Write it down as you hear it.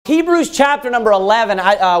Hebrews chapter number 11,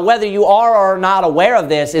 whether you are or are not aware of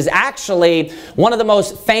this, is actually one of the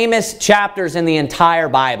most famous chapters in the entire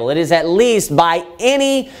Bible. It is at least, by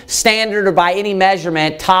any standard or by any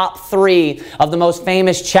measurement, top 3 of the most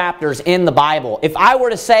famous chapters in the Bible. If I were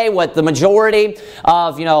to say what the majority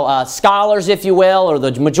of scholars, if you will, or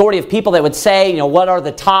the majority of people that would say, what are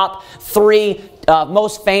the top 3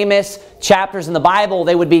 most famous chapters in the Bible,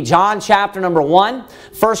 they would be John chapter number 1,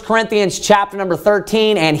 1 Corinthians chapter number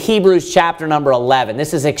 13, and Hebrews chapter number 11.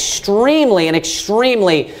 This is an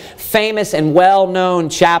extremely famous and well-known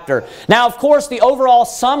chapter. Now, of course, the overall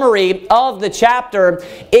summary of the chapter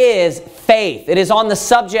is faith. It is on the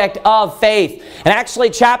subject of faith. And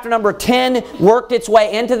actually, chapter number 10 worked its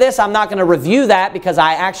way into this. I'm not going to review that because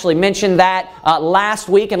I actually mentioned that last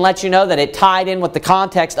week and let you know that it tied in with the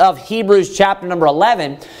context of Hebrews chapter number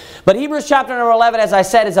 11. But Hebrews chapter number 11, as I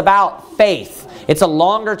said, is about faith. It's a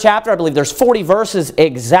longer chapter. I believe there's 40 verses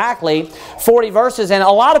exactly. 40 verses. And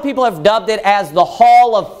a lot of people have dubbed it as the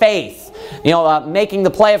Hall of Faith. Making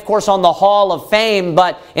the play, of course, on the Hall of Fame.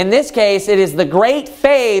 But in this case, it is the great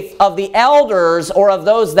faith of the elders or of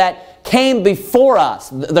those that came before us.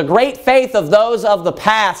 The great faith of those of the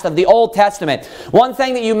past, of the Old Testament. One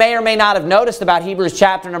thing that you may or may not have noticed about Hebrews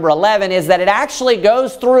chapter number 11 is that it actually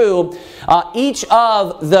goes through each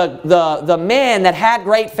of the men that had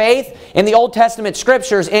great faith in the Old Testament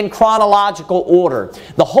Scriptures in chronological order.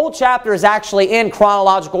 The whole chapter is actually in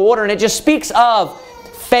chronological order, and it just speaks of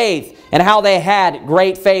faith and how they had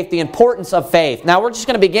great faith, the importance of faith. Now we're just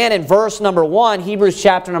going to begin in verse number 1, Hebrews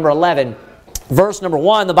chapter number 11. Verse number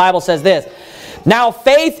 1, the Bible says this: "Now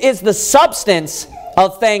faith is the substance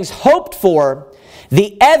of things hoped for,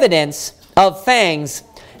 the evidence of things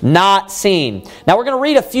not seen." Now we're going to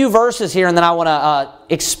read a few verses here, and then I want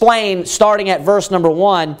to explain, starting at verse number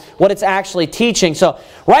 1, what it's actually teaching. So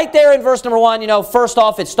right there in verse number 1, first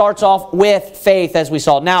off, it starts off with faith, as we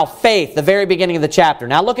saw. Now faith, the very beginning of the chapter.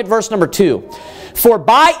 Now look at verse number 2. "For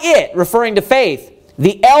by it," referring to faith,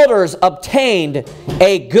 "the elders obtained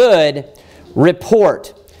a good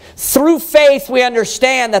report. Through faith we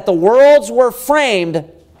understand that the worlds were framed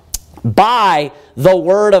by the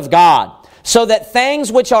Word of God, so that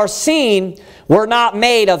things which are seen were not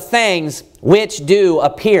made of things which do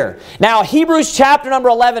appear." Now, Hebrews chapter number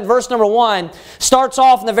 11, verse number 1, starts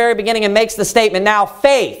off in the very beginning and makes the statement, "Now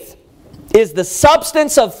faith is the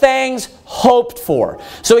substance of things hoped for."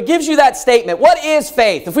 So it gives you that statement. What is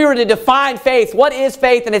faith? If we were to define faith, what is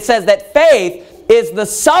faith? And it says that faith is the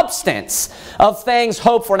substance of things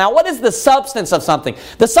hoped for. Now, what is the substance of something?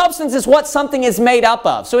 The substance is what something is made up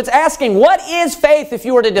of. So it's asking, what is faith if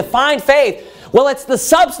you were to define faith? Well, it's the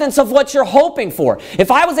substance of what you're hoping for.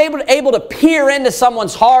 If I was able to peer into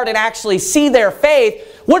someone's heart and actually see their faith,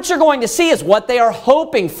 what you're going to see is what they are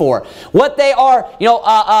hoping for, what they are,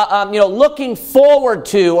 looking forward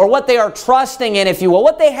to, or what they are trusting in, if you will,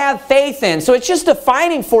 what they have faith in. So it's just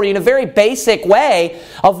defining for you in a very basic way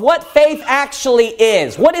of what faith actually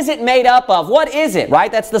is. What is it made up of? What is it,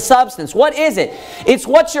 right? That's the substance. What is it? It's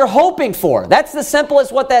what you're hoping for. That's the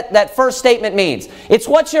simplest what that first statement means. It's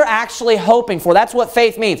what you're actually hoping for. That's what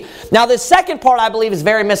faith means. Now, the second part, I believe, is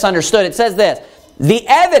very misunderstood. It says this: "the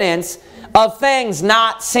evidence of things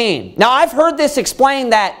not seen." Now, I've heard this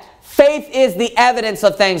explained that faith is the evidence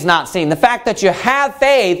of things not seen. The fact that you have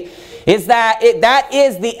faith is that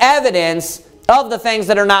is the evidence of the things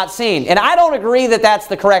that are not seen. And I don't agree that that's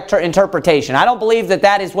the correct interpretation. I don't believe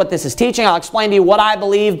that is what this is teaching. I'll explain to you what I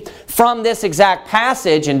believe from this exact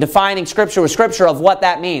passage and defining Scripture with Scripture of what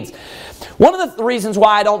that means. One of the reasons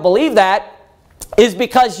why I don't believe that is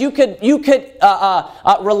because you could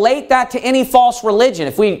relate that to any false religion.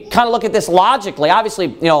 If we kind of look at this logically,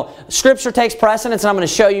 obviously, Scripture takes precedence, and I'm going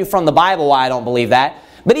to show you from the Bible why I don't believe that.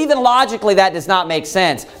 But even logically, that does not make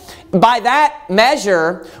sense. By that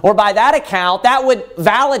measure, or by that account, that would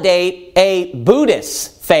validate a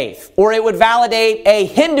Buddhist faith, or it would validate a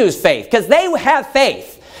Hindu's faith, because they have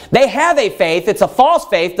faith. They have a faith. It's a false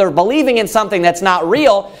faith. They're believing in something that's not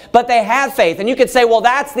real, but they have faith. And you could say, well,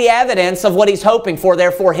 that's the evidence of what he's hoping for,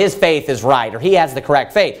 therefore his faith is right, or he has the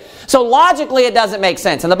correct faith. So logically, it doesn't make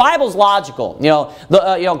sense. And the Bible's logical.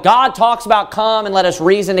 God talks about come and let us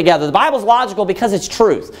reason together. The Bible's logical because it's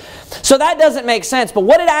truth. So that doesn't make sense. But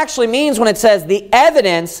what it actually means when it says the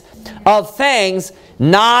evidence of things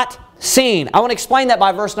not seen, I want to explain that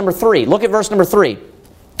by verse number 3. Look at verse number 3.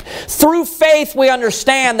 "Through faith we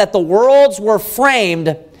understand that the worlds were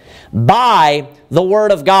framed by the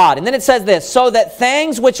Word of God." And then it says this: so that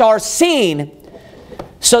things which are seen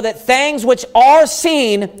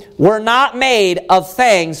were not made of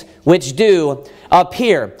things which do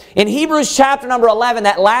appear. In Hebrews chapter number 11,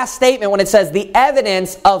 that last statement when it says the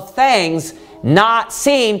evidence of things not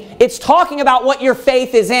seen, it's talking about what your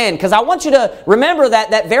faith is in. Because I want you to remember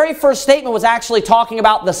that that very first statement was actually talking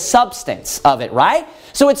about the substance of it, right?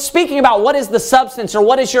 So it's speaking about what is the substance or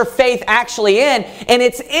what is your faith actually in. And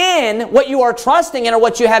it's in what you are trusting in or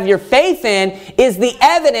what you have your faith in is the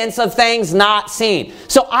evidence of things not seen.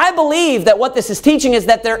 So I believe that what this is teaching is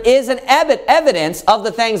that there is an evidence of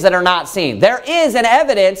the things that are not seen. There is an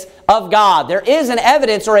evidence of God. There is an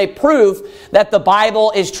evidence or a proof that the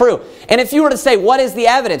Bible is true. And if you were to say, what is the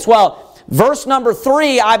evidence? Well, verse number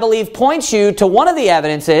 3, I believe, points you to one of the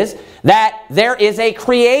evidences that there is a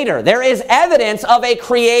creator. There is evidence of a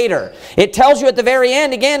creator. It tells you at the very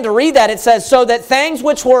end, again, to read that, it says, so that things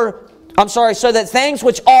which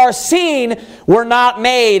are seen were not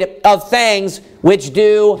made of things which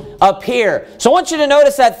do appear. So I want you to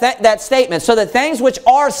notice that statement, so that things which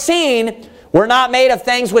are seen were not made of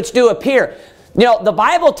things which do appear. You know, the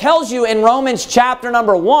Bible tells you in Romans chapter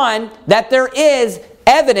number 1 that there is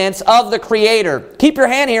evidence of the Creator. Keep your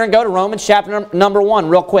hand here and go to Romans chapter number 1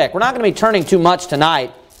 real quick. We're not going to be turning too much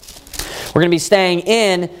tonight. We're going to be staying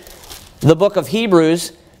in the book of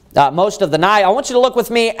Hebrews most of the night. I want you to look with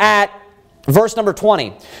me at verse number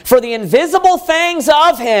 20. For the invisible things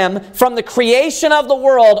of Him from the creation of the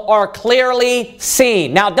world are clearly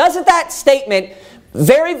seen. Now, doesn't that statement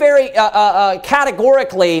very, very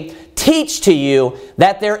categorically teach to you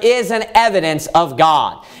that there is an evidence of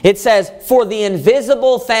God? It says, for the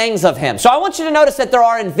invisible things of Him. So I want you to notice that there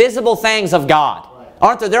are invisible things of God.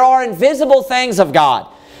 Aren't there? There are invisible things of God.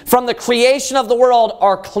 From the creation of the world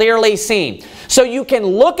are clearly seen. So you can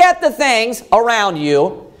look at the things around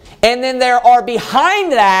you, and then there are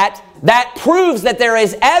behind that proves that there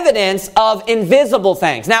is evidence of invisible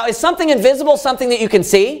things. Now, is something invisible something that you can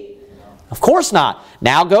see? Of course not.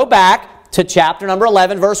 Now go back to chapter number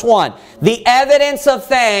 11, verse 1. The evidence of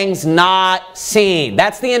things not seen.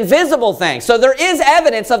 That's the invisible thing. So there is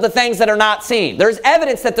evidence of the things that are not seen. There's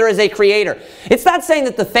evidence that there is a Creator. It's not saying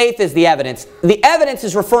that the faith is the evidence. The evidence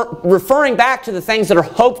is referring back to the things that are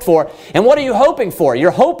hoped for. And what are you hoping for?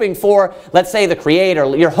 You're hoping for, let's say, the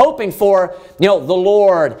Creator. You're hoping for, the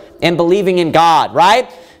Lord and believing in God, right?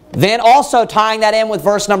 Then also tying that in with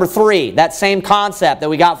verse number 3, that same concept that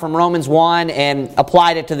we got from Romans 1 and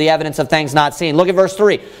applied it to the evidence of things not seen. Look at verse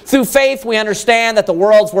 3. Through faith we understand that the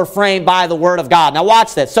worlds were framed by the Word of God. Now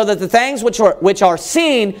watch this. So that the things which are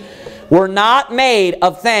seen were not made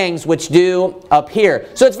of things which do appear.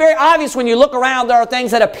 So it's very obvious when you look around, there are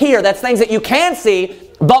things that appear. That's things that you can see.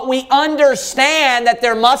 But we understand that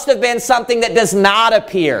there must have been something that does not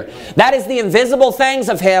appear. That is, the invisible things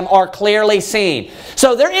of Him are clearly seen.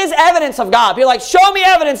 So there is evidence of God. People are like, show me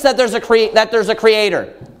evidence that there's a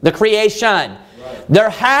Creator. The creation. There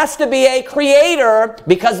has to be a Creator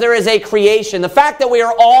because there is a creation. The fact that we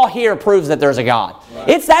are all here proves that there's a God. Right.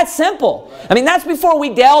 It's that simple. Right. I mean, that's before we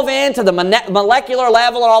delve into the molecular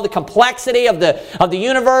level and all the complexity of the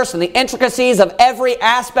universe and the intricacies of every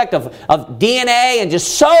aspect of DNA and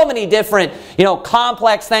just so many different,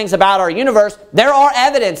 complex things about our universe. There are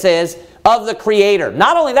evidences of the Creator.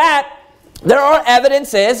 Not only that, there are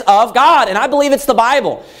evidences of God, and I believe it's the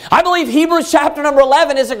Bible. I believe Hebrews chapter number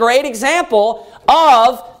 11 is a great example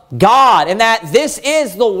of God, and that this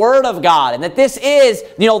is the Word of God, and that this is,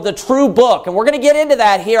 the true book. And we're going to get into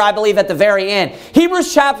that here, I believe, at the very end.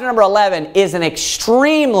 Hebrews chapter number 11 is an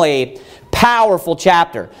extremely powerful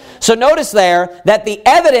chapter. So notice there that the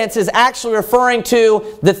evidence is actually referring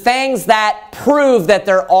to the things that prove that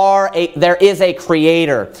there is a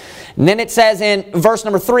Creator. And then it says in verse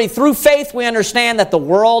number 3, through faith we understand that the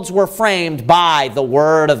worlds were framed by the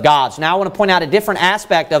Word of God. So now I want to point out a different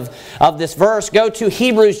aspect of this verse. Go to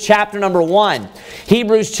Hebrews chapter number 1.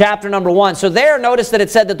 Hebrews chapter number 1. So there, notice that it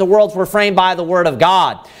said that the worlds were framed by the Word of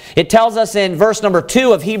God. It tells us in verse number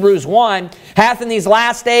 2 of Hebrews 1, hath in these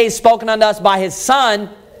last days spoken unto us by His Son,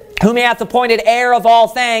 whom He hath appointed heir of all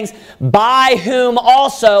things, by whom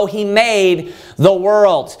also He made the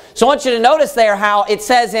worlds. So I want you to notice there how it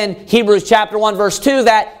says in Hebrews chapter 1 verse 2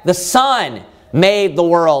 that the Son made the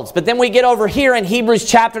worlds. But then we get over here in Hebrews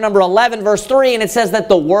chapter number 11 verse 3 and it says that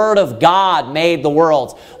the Word of God made the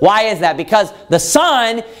worlds. Why is that? Because the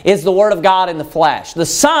Son is the Word of God in the flesh. The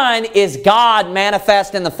Son is God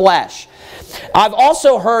manifest in the flesh. I've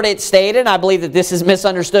also heard it stated, and I believe that this is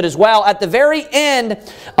misunderstood as well, at the very end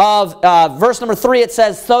of verse number 3 it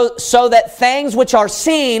says, so that things which are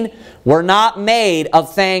seen were not made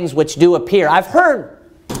of things which do appear. I've heard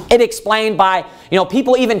It explained by,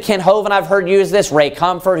 people, even Ken Hovind I've heard use this, Ray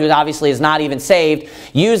Comfort, who obviously is not even saved,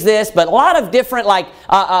 use this, but a lot of different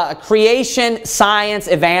creation science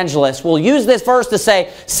evangelists will use this verse to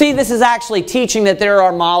say, see, this is actually teaching that there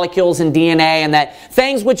are molecules in DNA and that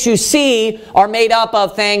things which you see are made up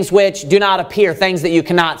of things which do not appear, things that you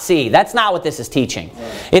cannot see. That's not what this is teaching.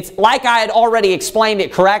 It's like I had already explained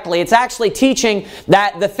it correctly. It's actually teaching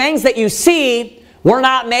that the things that you see were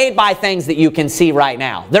not made by things that you can see right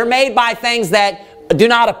now. They're made by things that do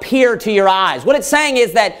not appear to your eyes. What it's saying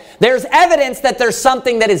is that there's evidence that there's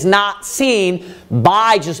something that is not seen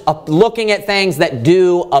by just looking at things that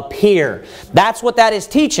do appear. That's what that is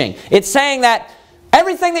teaching. It's saying that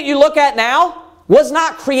everything that you look at now was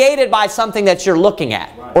not created by something that you're looking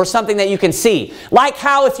at or something that you can see. Like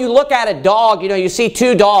how if you look at a dog, you see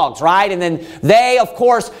two dogs, right? And then they, of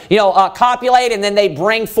course, copulate and then they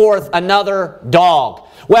bring forth another dog.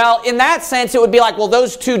 Well, in that sense, it would be like, well,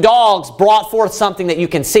 those two dogs brought forth something that you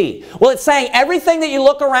can see. Well, it's saying everything that you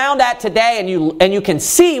look around at today and you can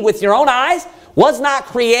see with your own eyes was not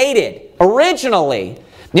created originally,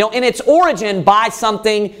 in its origin by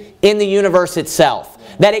something in the universe itself.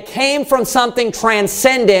 That it came from something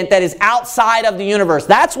transcendent that is outside of the universe.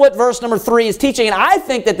 That's what verse number 3 is teaching. And I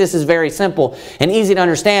think that this is very simple and easy to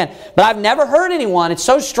understand. But I've never heard anyone, it's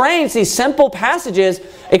so strange, these simple passages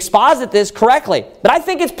exposit this correctly. But I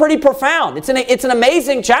think it's pretty profound. It's an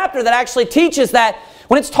amazing chapter that actually teaches that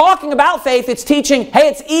when it's talking about faith, it's teaching, hey,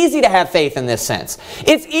 it's easy to have faith in this sense.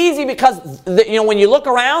 It's easy because, when you look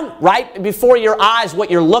around, right before your eyes,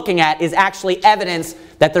 what you're looking at is actually evidence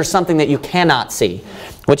that there's something that you cannot see,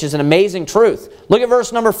 which is an amazing truth. Look at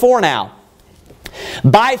verse number 4 now.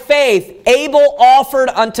 By faith, Abel offered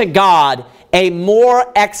unto God a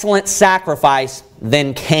more excellent sacrifice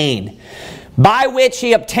than Cain, by which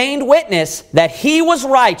he obtained witness that he was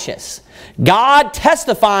righteous, God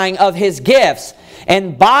testifying of his gifts,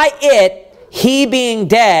 and by it he being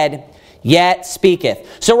dead yet speaketh.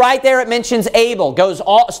 So right there it mentions Abel.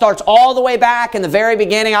 Starts all the way back in the very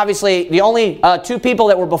beginning. Obviously, the only two people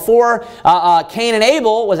that were before Cain and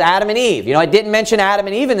Abel was Adam and Eve. It didn't mention Adam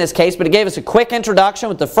and Eve in this case, but it gave us a quick introduction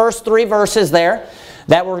with the first 3 verses there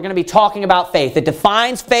that we're going to be talking about faith. It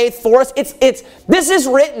defines faith for us. This is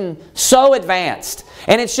written so advanced,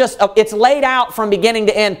 and it's laid out from beginning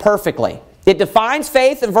to end perfectly. It defines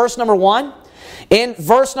faith in verse number 1. In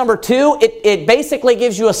verse number 2, it basically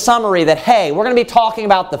gives you a summary that, hey, we're going to be talking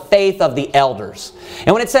about the faith of the elders.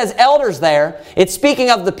 And when it says elders there, it's speaking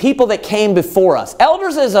of the people that came before us.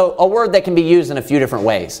 Elders is a word that can be used in a few different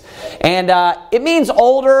ways. And it means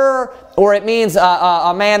older, or it means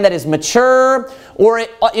a man that is mature, or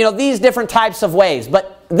these different types of ways.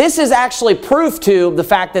 But this is actually proof to the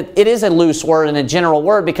fact that it is a loose word and a general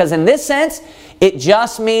word, because in this sense, it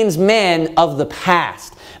just means men of the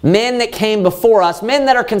past. Men that came before us, men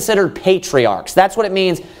that are considered patriarchs. That's what it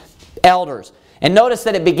means, elders. And notice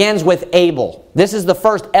that it begins with Abel. This is the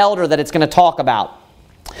first elder that it's going to talk about.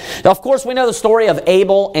 Now, of course, we know the story of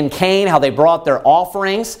Abel and Cain, how they brought their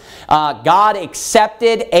offerings. God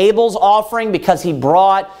accepted Abel's offering because he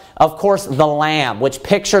brought, of course, the lamb, which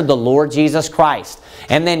pictured the Lord Jesus Christ.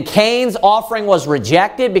 And then Cain's offering was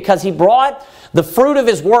rejected because he brought the fruit of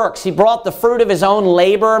his works. He brought the fruit of his own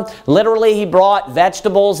labor. Literally, he brought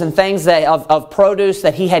vegetables and things of produce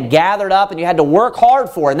that he had gathered up and you had to work hard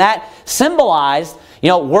for. And that symbolized,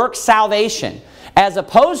 work salvation. As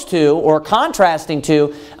opposed to, or contrasting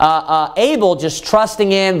to, Abel just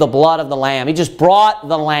trusting in the blood of the lamb. He just brought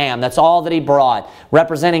the lamb. That's all that he brought.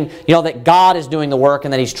 Representing, that God is doing the work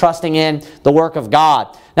and that he's trusting in the work of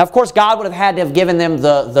God. Now, of course, God would have had to have given them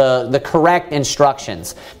the correct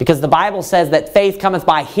instructions. Because the Bible says that faith cometh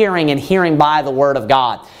by hearing and hearing by the word of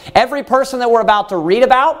God. Every person that we're about to read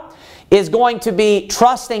about is going to be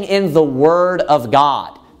trusting in the word of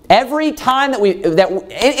God. Every time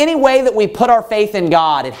any way that we put our faith in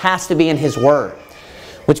God, it has to be in His Word.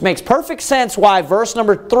 Which makes perfect sense why verse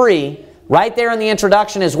number 3, right there in the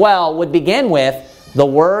introduction as well, would begin with the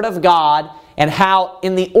Word of God and how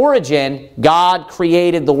in the origin God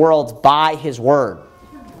created the worlds by His Word.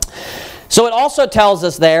 So it also tells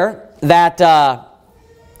us there that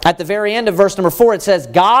at the very end of verse number 4 it says,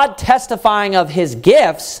 God testifying of His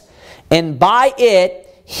gifts, and by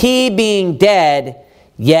it He being dead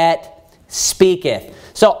yet speaketh.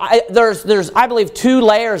 So there's I believe 2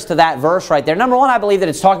 layers to that verse right there. Number 1, I believe that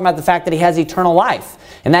it's talking about the fact that he has eternal life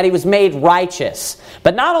and that he was made righteous.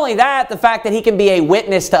 But not only that, the fact that he can be a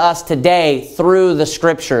witness to us today through the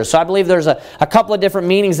Scriptures. So I believe there's a couple of different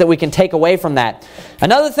meanings that we can take away from that.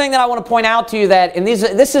 Another thing that I want to point out to you that, and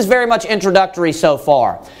this is very much introductory so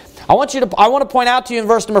far. I want to point out to you in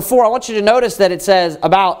verse number 4, I want you to notice that it says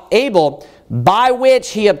about Abel, by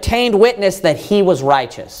which he obtained witness that he was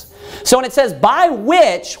righteous. So when it says by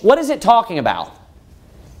which, what is it talking about?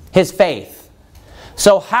 His faith.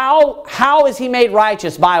 So how is he made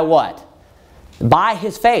righteous? By what? By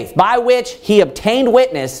his faith, by which he obtained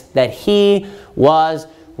witness that he was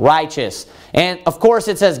righteous. And of course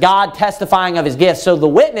it says God testifying of his gifts. So the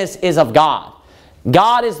witness is of God.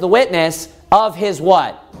 God is the witness of his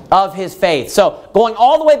what? Of his faith. So going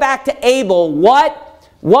all the way back to Abel, what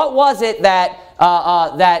was it that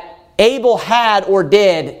that Abel had or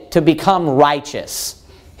did to become righteous?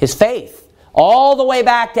 His faith. All the way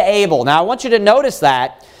back to Abel. Now I want you to notice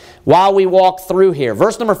that while we walk through here.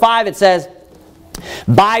 Verse number 5, it says,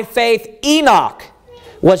 by faith Enoch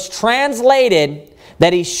was translated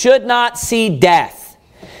that he should not see death,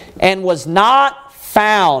 and was not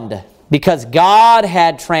found, because God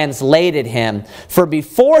had translated him. For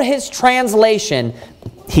before his translation,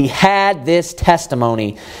 he had this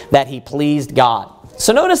testimony that he pleased God.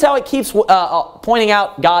 So notice how it keeps pointing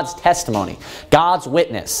out God's testimony, God's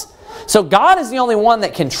witness. So God is the only one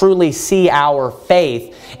that can truly see our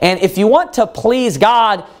faith. And if you want to please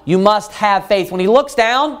God, you must have faith. When he looks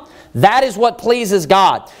down, that is what pleases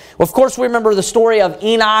God. Well, of course, we remember the story of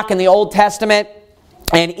Enoch in the Old Testament.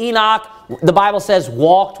 And Enoch, the Bible says,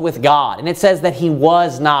 walked with God. And it says that he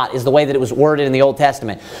was not, is the way that it was worded in the Old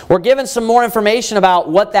Testament. We're given some more information about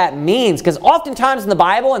what that means. Because oftentimes in the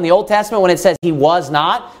Bible, in the Old Testament, when it says he was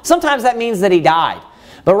not, sometimes that means that he died.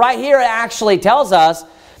 But right here it actually tells us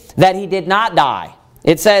that he did not die.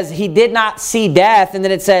 It says he did not see death, and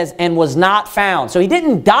then it says, and was not found. So he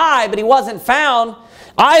didn't die, but he wasn't found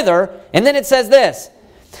either. And then it says this.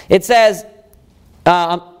 It says,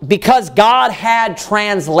 because God had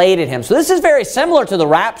translated him. So this is very similar to the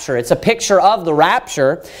rapture. It's a picture of the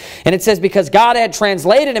rapture. And it says, because God had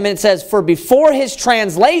translated him, and it says, for before his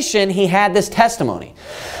translation, he had this testimony.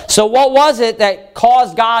 So what was it that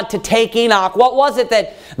caused God to take Enoch? What was it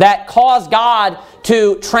that caused God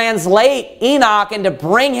to translate Enoch and to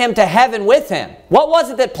bring him to heaven with him? What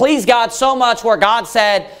was it that pleased God so much where God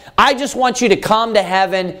said, I just want you to come to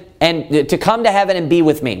heaven and be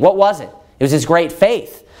with me? What was it? It was his great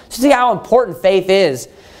faith. So see how important faith is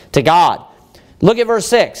to God. Look at verse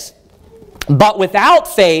 6. But without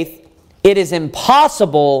faith, it is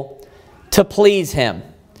impossible to please him.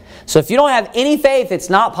 So if you don't have any faith, it's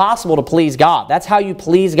not possible to please God. That's how you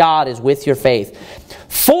please God, is with your faith.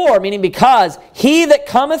 For, meaning because, he that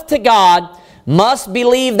cometh to God must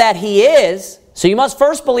believe that he is. So you must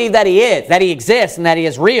first believe that he is, that he exists, and that he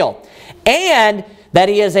is real. And that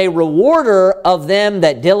he is a rewarder of them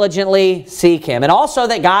that diligently seek him. And also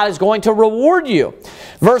that God is going to reward you.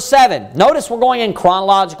 Verse 7. Notice we're going in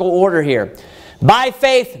chronological order here. By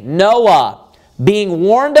faith Noah, being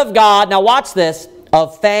warned of God, now watch this,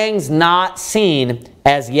 of things not seen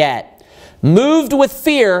as yet, moved with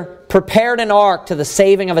fear, prepared an ark to the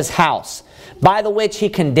saving of his house, by the which he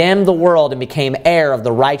condemned the world and became heir of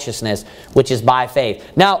the righteousness which is by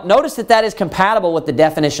faith. Now notice that is compatible with the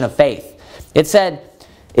definition of faith. It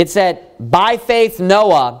said, by faith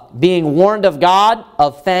Noah, being warned of God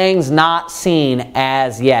of things not seen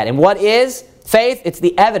as yet. And what is faith? It's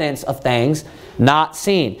the evidence of things not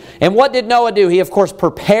seen. And what did Noah do? He, of course,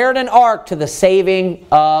 prepared an ark to the saving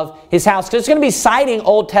of his house. Because it's going to be citing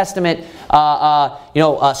Old Testament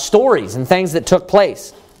stories and things that took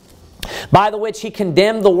place. By the which he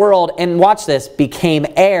condemned the world, and watch this, became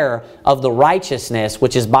heir of the righteousness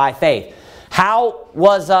which is by faith. How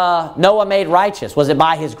was Noah made righteous? Was it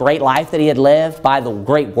by his great life that he had lived? By the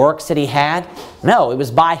great works that he had? No, it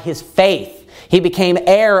was by his faith. He became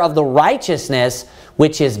heir of the righteousness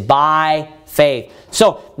which is by faith.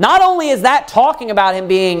 So not only is that talking about him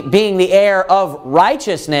being the heir of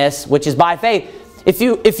righteousness which is by faith, if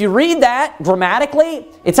you read that grammatically,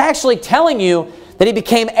 it's actually telling you that he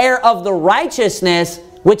became heir of the righteousness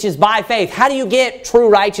which is by faith. How do you get true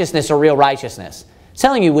righteousness or real righteousness? It's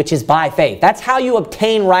telling you which is by faith. That's how you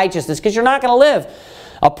obtain righteousness, because you're not going to live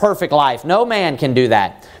a perfect life. No man can do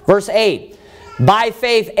that. Verse 8, by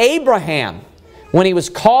faith Abraham, when he was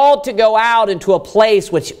called to go out into a place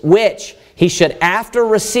which he should after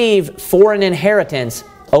receive for an inheritance,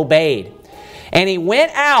 obeyed. And he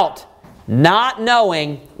went out not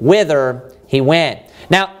knowing whither he went.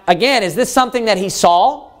 Now, again, is this something that he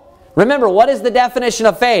saw? Remember, what is the definition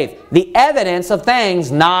of faith? The evidence of things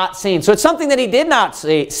not seen. So it's something that he did not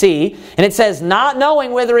see, and it says not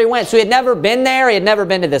knowing whither he went. So he had never been there, he had never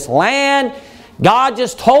been to this land. God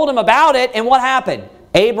just told him about it, and what happened?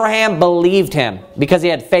 Abraham believed him because he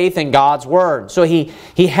had faith in God's word. So he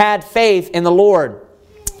had faith in the Lord.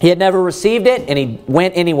 He had never received it, and he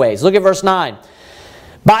went anyways. Look at verse 9.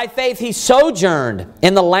 By faith he sojourned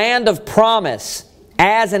in the land of promise,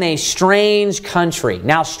 as in a strange country.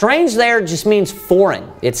 Now, strange there just means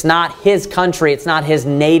foreign. It's not his country. It's not his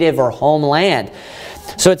native or homeland.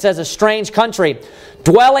 So it says a strange country,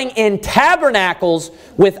 dwelling in tabernacles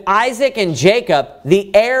with Isaac and Jacob,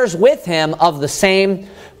 the heirs with him of the same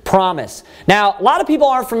promise. Now, a lot of people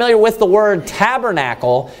aren't familiar with the word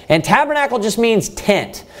tabernacle, and tabernacle just means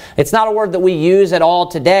tent. It's not a word that we use at all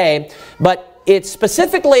today, but it's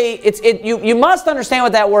specifically, you must understand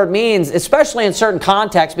what that word means, especially in certain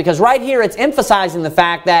contexts, because right here it's emphasizing the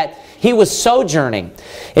fact that he was sojourning.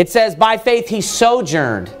 It says, by faith he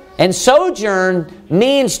sojourned. And sojourn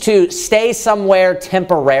means to stay somewhere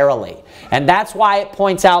temporarily. And that's why it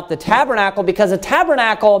points out the tabernacle, because a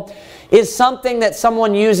tabernacle is something that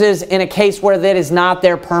someone uses in a case where that is not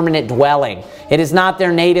their permanent dwelling. It is not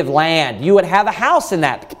their native land. You would have a house in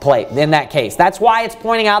that case. That's why it's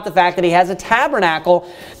pointing out the fact that he has a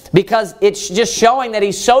tabernacle, because it's just showing that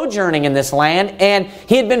he's sojourning in this land and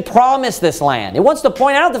he had been promised this land. It wants to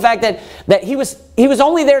point out the fact that he was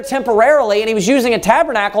only there temporarily, and he was using a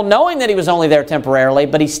tabernacle knowing that he was only there temporarily,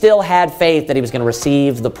 but he still had faith that he was going to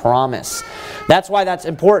receive the promise. That's why that's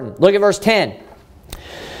important. Look at verse 10.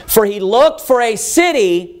 For he looked for a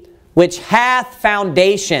city which hath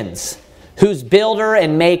foundations, whose builder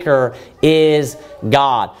and maker is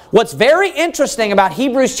God. What's very interesting about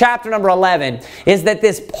Hebrews chapter number 11 is that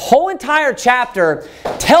this whole entire chapter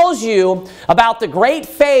tells you about the great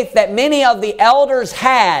faith that many of the elders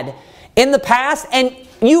had in the past, and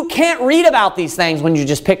you can't read about these things when you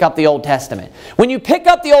just pick up the Old Testament. When you pick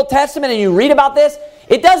up the Old Testament and you read about this,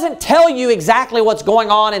 it doesn't tell you exactly what's going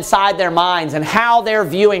on inside their minds and how they're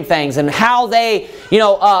viewing things and how they,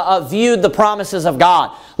 viewed the promises of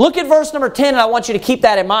God. Look at verse number 10, and I want you to keep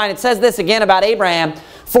that in mind. It says this again about Abraham.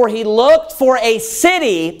 For he looked for a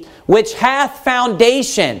city which hath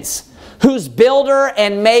foundations, whose builder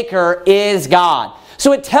and maker is God.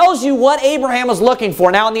 So it tells you what Abraham was looking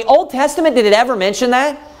for. Now, in the Old Testament, did it ever mention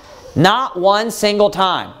that? Not one single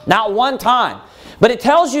time. Not one time. But it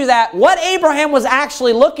tells you that what Abraham was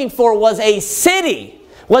actually looking for was a city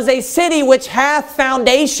which hath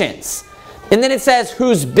foundations. And then it says,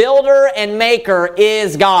 whose builder and maker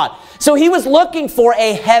is God. So he was looking for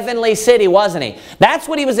a heavenly city, wasn't he? That's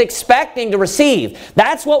what he was expecting to receive.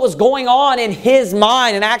 That's what was going on in his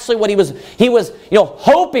mind, and actually what he was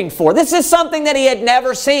hoping for. This is something that he had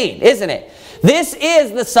never seen, isn't it? This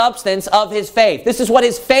is the substance of his faith. This is what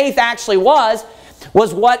his faith actually was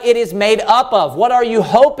what it is made up of. What are you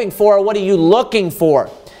hoping for? Or what are you looking for?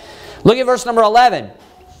 Look at verse number 11.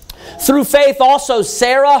 Through faith also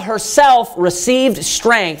Sarah herself received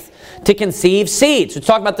strength to conceive seed. So it's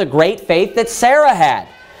talking about the great faith that Sarah had,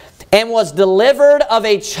 and was delivered of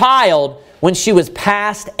a child when she was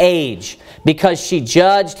past age, because she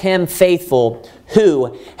judged him faithful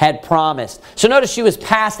who had promised. So notice she was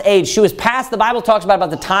past age. She was past, the Bible talks about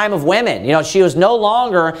the time of women. She was no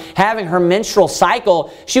longer having her menstrual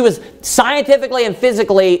cycle. She was scientifically and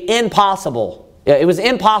physically impossible. It was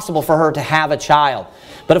impossible for her to have a child.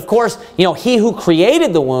 But of course, he who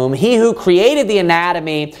created the womb, he who created the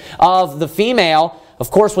anatomy of the female, of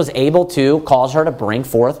course, was able to cause her to bring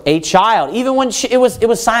forth a child, even when it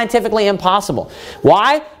was scientifically impossible.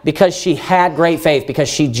 Why? Because she had great faith, because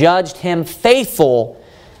she judged him faithful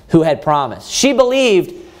who had promised. She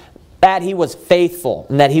believed that he was faithful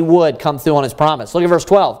and that he would come through on his promise. Look at verse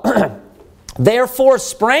 12. Therefore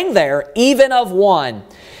sprang there even of one,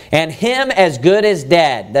 and him as good as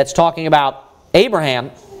dead. That's talking about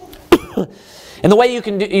Abraham. And the way you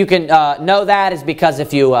can know that is because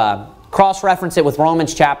if you cross-reference it with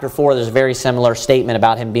Romans chapter 4, there's a very similar statement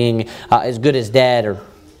about him being as good as dead, or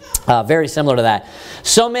very similar to that.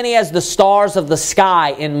 So many as the stars of the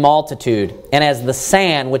sky in multitude, and as the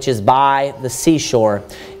sand which is by the seashore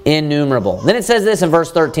innumerable. Then it says this in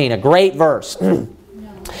verse 13, a great verse.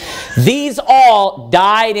 These all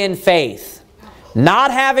died in faith,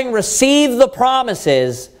 not having received the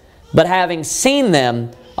promises, but having seen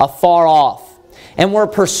them afar off, and were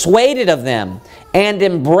persuaded of them, and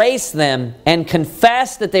embraced them, and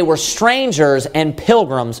confessed that they were strangers and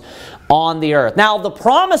pilgrims on the earth. Now, the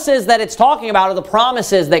promises that it's talking about are the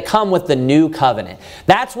promises that come with the new covenant.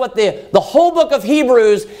 That's what the whole book of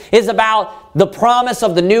Hebrews is about, the promise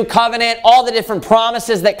of the new covenant, all the different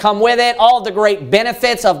promises that come with it, all the great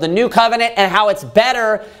benefits of the new covenant, and how it's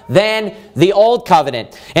better than the old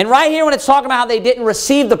covenant. And right here, when it's talking about how they didn't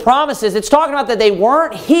receive the promises, it's talking about that they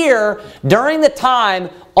weren't here during the time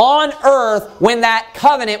on earth when that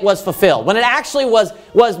covenant was fulfilled, when it actually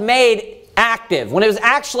was made active, when it was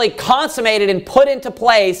actually consummated and put into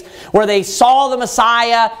place, where they saw the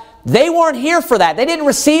Messiah, they weren't here for that. They didn't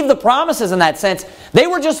receive the promises in that sense. They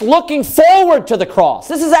were just looking forward to the cross.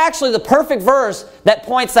 This is actually the perfect verse that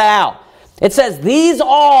points that out. It says, these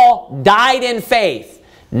all died in faith,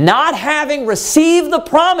 not having received the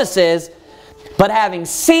promises, but having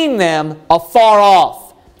seen them afar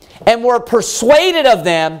off, and were persuaded of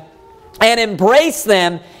them, and embraced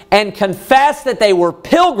them, and confessed that they were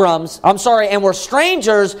and were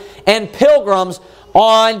strangers and pilgrims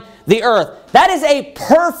on the earth. That is a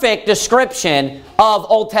perfect description of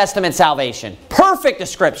Old Testament salvation. Perfect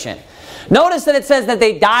description. Notice that it says that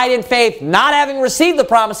they died in faith, not having received the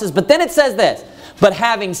promises, but then it says this, but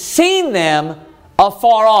having seen them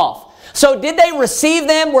afar off. So did they receive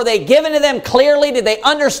them? Were they given to them clearly? Did they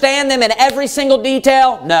understand them in every single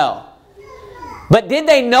detail? No. But did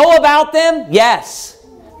they know about them? Yes.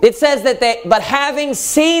 It says that but having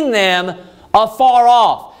seen them afar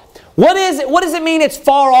off. What does it mean it's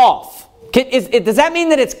far off? Does that mean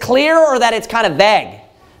that it's clear or that it's kind of vague?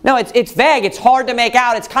 No, it's vague. It's hard to make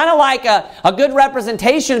out. It's kind of like a good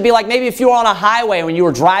representation would be like maybe if you were on a highway, when you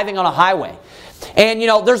were driving on a highway. And,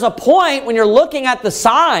 there's a point when you're looking at the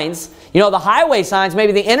signs, the highway signs,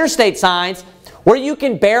 maybe the interstate signs, where you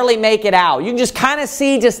can barely make it out. You can just kind of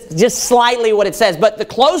see just slightly what it says. But the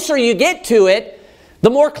closer you get to it, the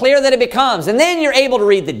more clear that it becomes. And then you're able to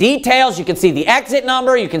read the details. You can see the exit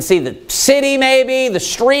number. You can see the city maybe, the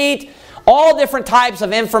street, all different types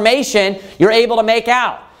of information you're able to make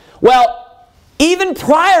out. Well, even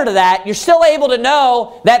prior to that, you're still able to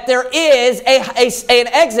know that there is an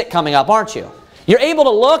exit coming up, aren't you? You're able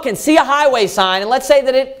to look and see a highway sign, and let's say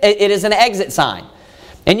that it is an exit sign.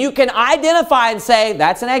 And you can identify and say,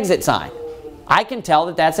 that's an exit sign. I can tell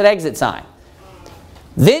that that's an exit sign.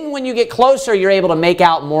 Then when you get closer, you're able to make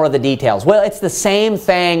out more of the details. Well, it's the same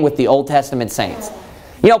thing with the Old Testament saints.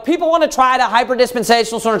 People want to try to,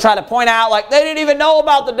 hyper-dispensationalists want to try to point out, like, they didn't even know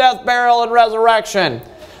about the death, burial, and resurrection.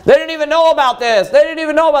 They didn't even know about this. They didn't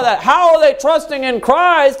even know about that. How are they trusting in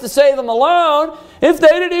Christ to save them alone if they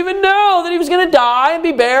didn't even know that He was going to die and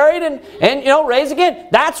be buried and raise again?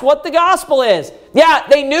 That's what the gospel is. Yeah,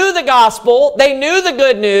 they knew the gospel. They knew the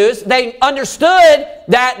good news. They understood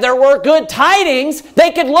that there were good tidings.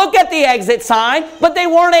 They could look at the exit sign, but they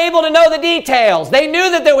weren't able to know the details. They knew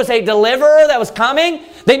that there was a deliverer that was coming.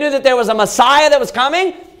 They knew that there was a Messiah that was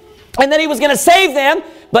coming and that He was going to save them,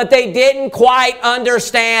 but they didn't quite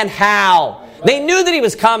understand how. They knew that He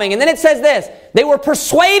was coming. And then it says this, they were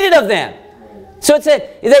persuaded of them. So it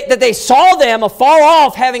said that they saw them afar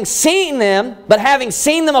off, having seen them, but having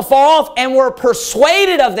seen them afar off, and were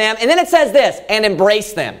persuaded of them. And then it says this, and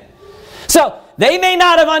embraced them. So they may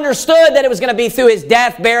not have understood that it was going to be through His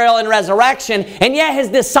death, burial, and resurrection, and yet His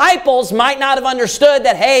disciples might not have understood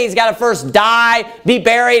that, hey, He's got to first die, be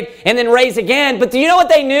buried, and then raise again. But do you know what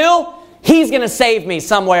they knew? He's going to save me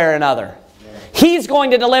some way or another. He's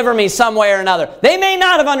going to deliver me some way or another. They may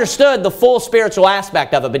not have understood the full spiritual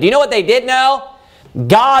aspect of it, but do you know what they did know?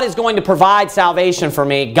 God is going to provide salvation for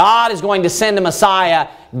me. God is going to send a Messiah.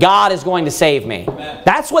 God is going to save me. Amen.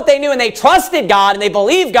 That's what they knew, and they trusted God, and they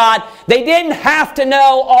believed God. They didn't have to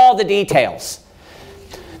know all the details.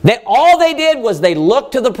 All they did was they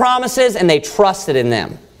looked to the promises, and they trusted in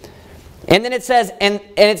them. And then it says, and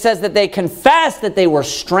it says that they confessed that they were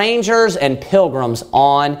strangers and pilgrims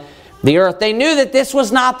on the earth. They knew that this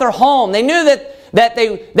was not their home. They knew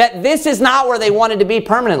that this is not where they wanted to be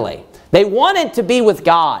permanently. They wanted to be with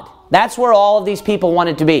God. That's where all of these people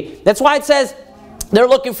wanted to be. That's why it says they're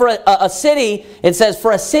looking for a city. It says,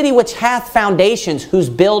 for a city which hath foundations, whose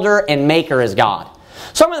builder and maker is God.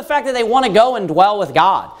 Some of the fact that they want to go and dwell with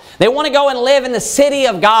God. They want to go and live in the city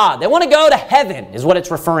of God. They want to go to heaven, is what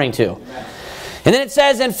it's referring to. Amen. And then it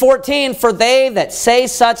says in 14, for they that say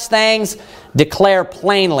such things declare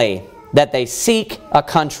plainly that they seek a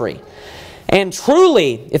country. And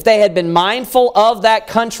truly, if they had been mindful of that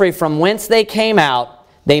country from whence they came out,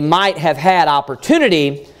 they might have had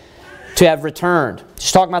opportunity to have returned.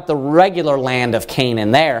 Just talking about the regular land of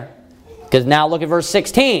Canaan there. Because now look at verse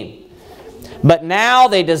 16. But now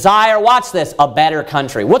they desire, watch this, a better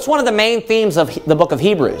country. What's one of the main themes of the book of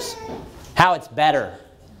Hebrews? How it's better.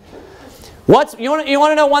 You want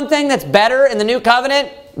to know one thing that's better in the new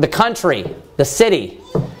covenant? The country, the city.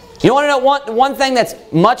 You want to know one thing that's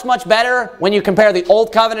much, much better when you compare the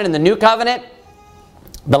old covenant and the new covenant?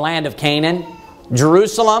 The land of Canaan,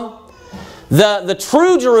 Jerusalem. The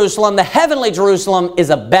true Jerusalem, the heavenly Jerusalem,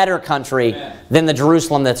 is a better country than the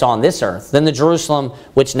Jerusalem that's on this earth, than the Jerusalem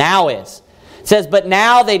which now is. It says, but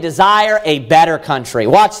now they desire a better country.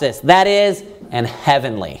 Watch this. That is, an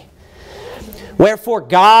heavenly. Wherefore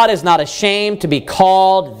God is not ashamed to be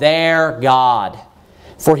called their God,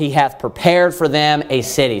 for He hath prepared for them a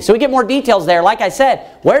city. So we get more details there. Like I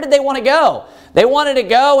said, where did they want to go? They wanted to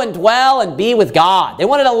go and dwell and be with God. They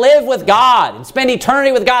wanted to live with God and spend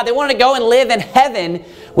eternity with God. They wanted to go and live in heaven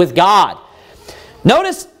with God.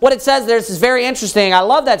 Notice what it says there. This is very interesting. I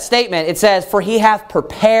love that statement. It says, for He hath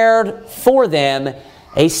prepared for them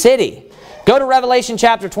a city. Go to Revelation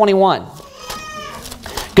chapter 21.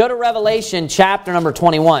 Go to Revelation chapter number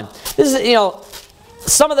 21. This is,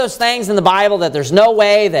 some of those things in the Bible that there's no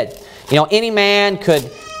way that, any man could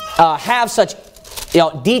have such,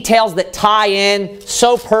 details that tie in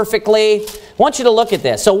so perfectly. I want you to look at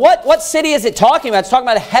this. So what city is it talking about? It's talking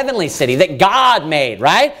about a heavenly city that God made,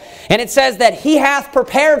 right? And it says that He hath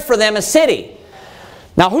prepared for them a city.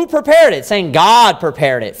 Now, who prepared it? It's saying God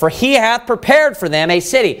prepared it. For He hath prepared for them a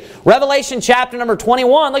city. Revelation chapter number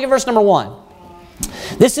 21, look at verse number 1.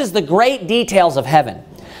 This is the great details of heaven.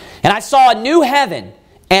 And I saw a new heaven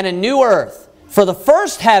and a new earth. For the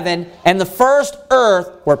first heaven and the first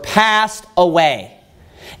earth were passed away,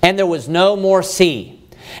 and there was no more sea.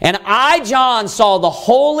 And I, John, saw the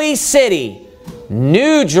holy city,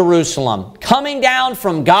 New Jerusalem, coming down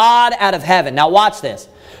from God out of heaven. Now watch this.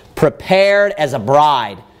 Prepared as a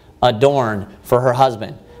bride, adorned for her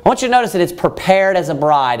husband. I want you to notice that it's prepared as a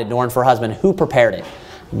bride, adorned for her husband. Who prepared it?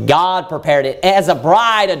 God prepared it as a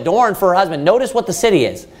bride adorned for her husband. Notice what the city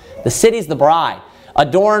is. The city's the bride.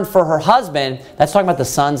 Adorned for her husband, that's talking about the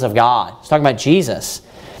sons of God. It's talking about Jesus.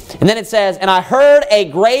 And then it says, and I heard a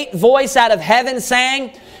great voice out of heaven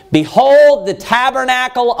saying, behold, the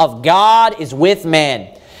tabernacle of God is with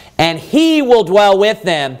men, and He will dwell with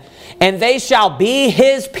them, and they shall be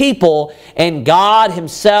His people, and God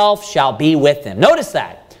Himself shall be with them. Notice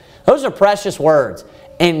that. Those are precious words.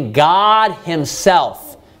 And God Himself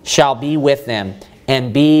shall be with them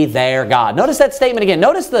and be their God. Notice that statement again.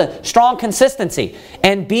 Notice the strong consistency.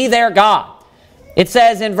 And be their God. It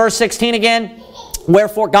says in verse 16 again,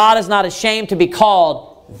 wherefore God is not ashamed to be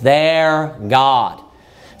called their God,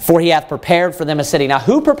 for He hath prepared for them a city. Now,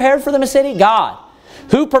 who prepared for them a city? God.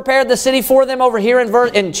 Who prepared the city for them over here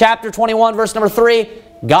in chapter 21, verse number 3?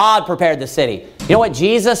 God prepared the city. You know what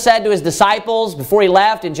Jesus said to His disciples before He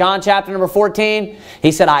left in John chapter number 14?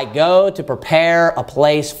 He said, I go to prepare a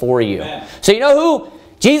place for you. Amen. So you know who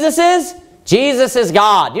Jesus is? Jesus is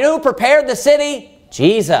God. You know who prepared the city?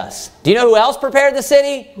 Jesus. Do you know who else prepared the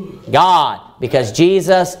city? God. Because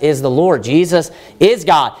Jesus is the Lord. Jesus is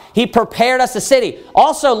God. He prepared us a city.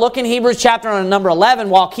 Also, look in Hebrews chapter number 11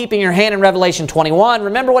 while keeping your hand in Revelation 21.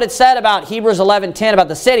 Remember what it said about Hebrews 11:10 about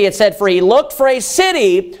the city. It said, for He looked for a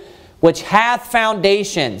city which hath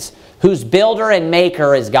foundations, whose builder and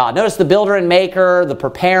maker is God. Notice the builder and maker, the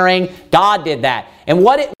preparing. God did that. And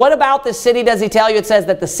what about the city does He tell you? It says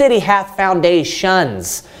that the city hath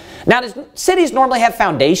foundations. Now, does cities normally have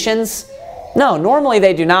foundations? No, normally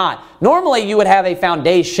they do not. Normally you would have a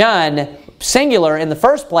foundation, singular, in the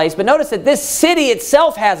first place. But notice that this city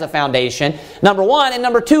itself has a foundation, number one. And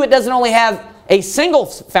number two, it doesn't only have a single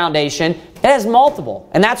foundation, it has multiple.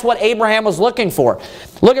 And that's what Abraham was looking for.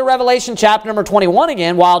 Look at Revelation chapter number 21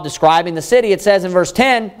 again while describing the city. It says in verse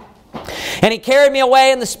 10, and He carried me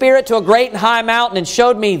away in the Spirit to a great and high mountain and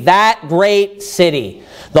showed me that great city,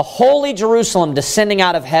 the holy Jerusalem, descending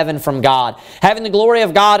out of heaven from God, having the glory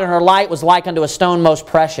of God, and her light was like unto a stone most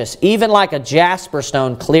precious, even like a jasper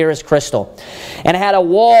stone, clear as crystal. And it had a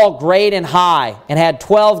wall great and high, and had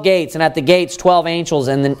 12 gates, and at the gates 12 angels,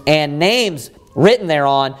 and names written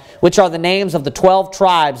thereon, which are the names of the 12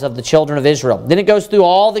 tribes of the children of Israel. Then it goes through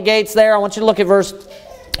all the gates there. I want you to look at verse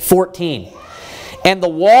 14. And the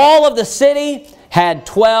wall of the city had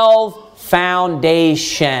 12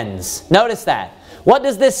 foundations. Notice that. What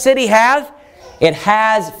does this city have? It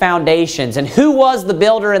has foundations. And who was the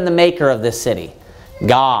builder and the maker of this city?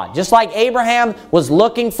 God. Just like Abraham was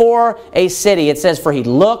looking for a city, it says, for he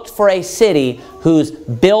looked for a city whose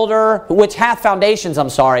builder, which hath foundations,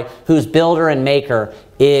 whose builder and maker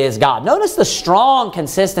is God. Notice the strong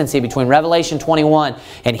consistency between Revelation 21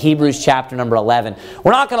 and Hebrews chapter number 11.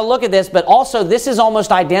 We're not going to look at this, but also this is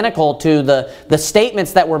almost identical to the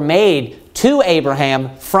statements that were made to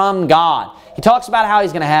Abraham from God. He talks about how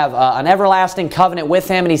He's going to have an everlasting covenant with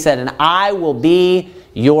him, and He said, and I will be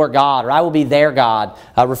your God, or I will be their God,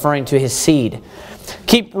 referring to His seed.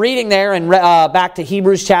 Keep reading there and back to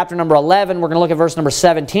Hebrews chapter number 11. We're going to look at verse number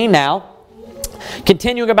 17 now.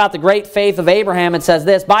 Continuing about the great faith of Abraham, it says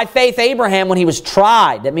this, by faith Abraham, when he was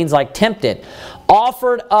tried, that means like tempted,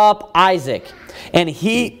 offered up Isaac. And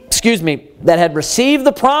he, that had received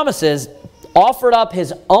the promises, offered up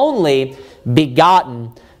his only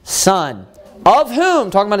begotten son. Of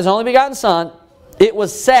whom, talking about his only begotten son, it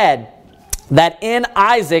was said that in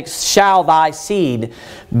Isaac shall thy seed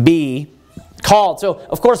be called. So,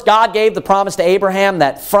 of course, God gave the promise to Abraham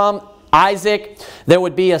that from Isaac there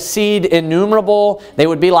would be a seed innumerable. They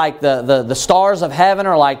would be like the stars of heaven,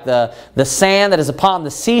 or like the sand that is upon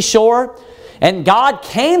the seashore. And God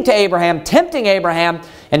came to Abraham, tempting Abraham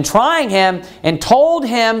and trying him, and told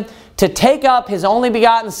him to take up his only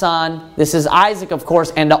begotten son, this is Isaac of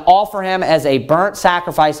course, and to offer him as a burnt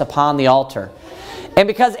sacrifice upon the altar. And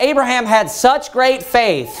because Abraham had such great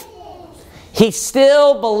faith, he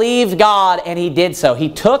still believed God, and he did so. He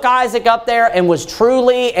took Isaac up there and was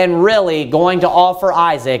truly and really going to offer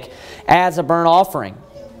Isaac as a burnt offering.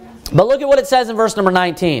 But look at what it says in verse number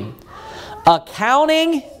 19.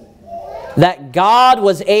 Accounting that God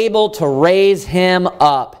was able to raise him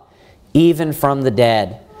up even from the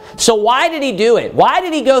dead. So why did he do it? Why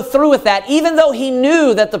did he go through with that, even though he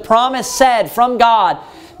knew that the promise said from God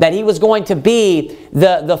that he was going to be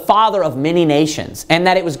the father of many nations, and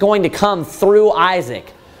that it was going to come through Isaac?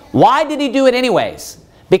 Why did he do it anyways?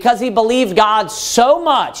 Because he believed God so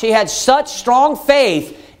much. He had such strong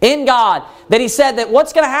faith in God that he said that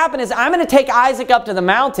what's going to happen is I'm going to take Isaac up to the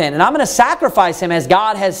mountain and I'm going to sacrifice him as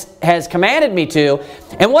God has commanded me to.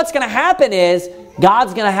 And what's going to happen is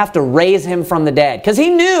God's going to have to raise him from the dead. Because he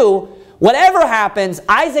knew whatever happens,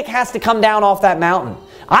 Isaac has to come down off that mountain.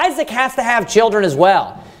 Isaac has to have children as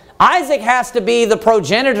well. Isaac has to be the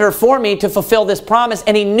progenitor for me to fulfill this promise.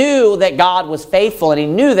 And he knew that God was faithful, and he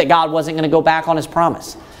knew that God wasn't going to go back on his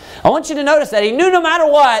promise. I want you to notice that he knew no matter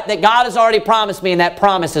what, that God has already promised me, and that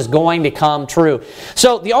promise is going to come true.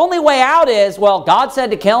 So the only way out is, well, God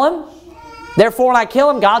said to kill him. Therefore, when I kill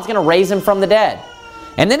him, God's going to raise him from the dead.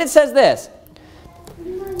 And then it says this.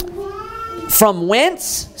 From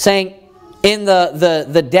whence, saying in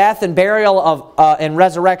the death and burial of and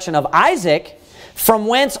resurrection of Isaac, from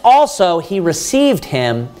whence also he received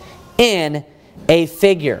him in a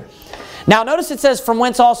figure. Now notice it says, from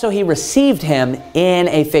whence also he received him in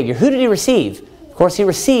a figure. Who did he receive? Of course, he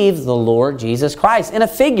received the Lord Jesus Christ in a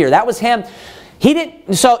figure. That was him. He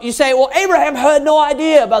didn't. So you say, well, Abraham had no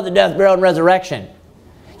idea about the death, burial, and resurrection.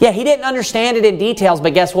 Yeah, he didn't understand it in details,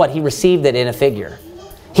 but guess what? He received it in a figure.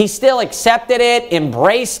 He still accepted it,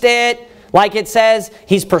 embraced it, like it says.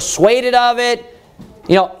 He's persuaded of it.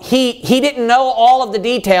 You know, he didn't know all of the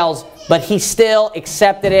details, but he still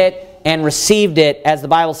accepted it and received it, as the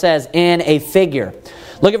Bible says, in a figure.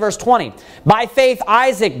 Look at verse 20. By faith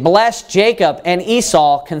Isaac blessed Jacob and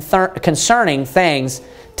Esau concerning things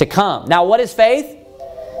to come. Now what is faith?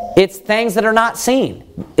 It's things that are not seen.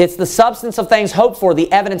 It's the substance of things hoped for,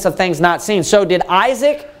 the evidence of things not seen. So did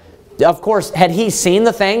Isaac, of course, had he seen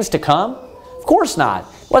the things to come? Of course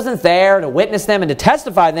not. He wasn't there to witness them and to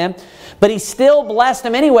testify them. But he still blessed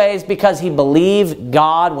him anyways because he believed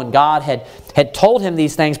God when God had told him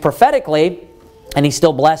these things prophetically, and he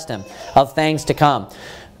still blessed him of things to come.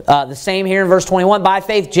 The same here in verse 21. By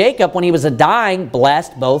faith Jacob, when he was dying,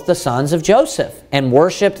 blessed both the sons of Joseph and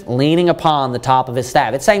worshipped leaning upon the top of his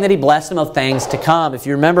staff. It's saying that he blessed them of things to come. If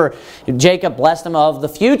you remember, Jacob blessed them of the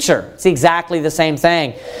future. It's exactly the same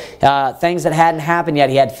thing. Things that hadn't happened yet,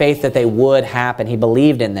 he had faith that they would happen. He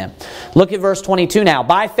believed in them. Look at verse 22 now.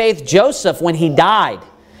 By faith Joseph, when he died,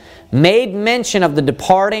 made mention of the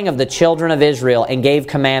departing of the children of Israel and gave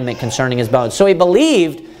commandment concerning his bones. So he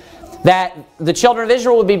believed that the children of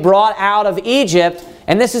Israel would be brought out of Egypt,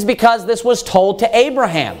 and this is because this was told to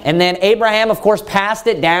Abraham. And then Abraham, of course, passed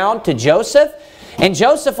it down to Joseph. And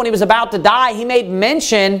Joseph, when he was about to die, he made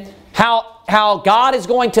mention how God is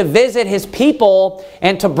going to visit his people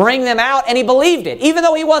and to bring them out, and he believed it. Even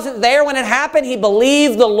though he wasn't there when it happened, he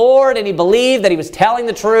believed the Lord, and he believed that he was telling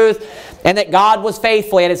the truth and that God was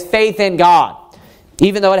faithful. He had his faith in God,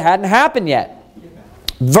 even though it hadn't happened yet.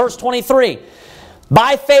 Verse 23.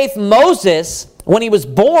 By faith Moses, when he was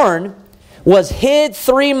born, was hid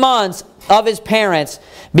 3 months of his parents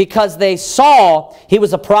because they saw he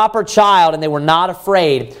was a proper child and they were not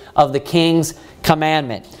afraid of the king's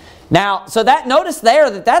commandment. Now, so that notice there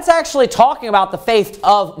that's actually talking about the faith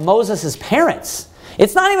of Moses' parents.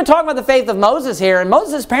 It's not even talking about the faith of Moses here, and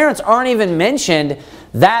Moses' parents aren't even mentioned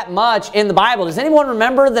that much in the Bible. Does anyone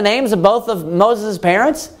remember the names of both of Moses'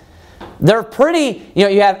 parents? They're pretty,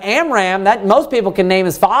 you have Amram, that most people can name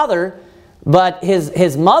his father, but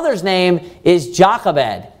his mother's name is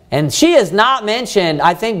Jochebed. And she is not mentioned,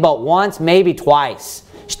 I think, but once, maybe twice.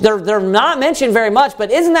 They're not mentioned very much,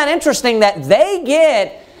 but isn't that interesting that they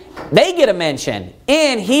get a mention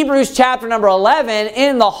in Hebrews chapter number 11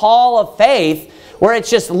 in the Hall of Faith, where it's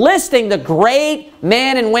just listing the great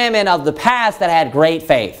men and women of the past that had great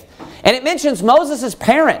faith. And it mentions Moses'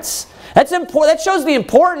 parents. That's important. That shows the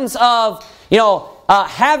importance of,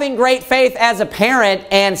 having great faith as a parent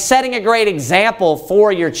and setting a great example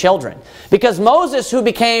for your children. Because Moses, who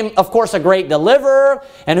became, of course, a great deliverer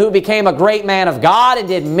and who became a great man of God and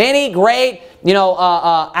did many great,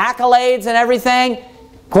 accolades and everything,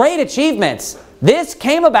 great achievements. This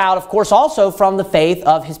came about, of course, also from the faith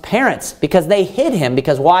of his parents, because they hid him.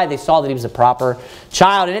 Because why? They saw that he was a proper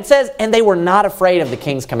child. And it says, and they were not afraid of the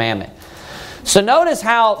king's commandment. So notice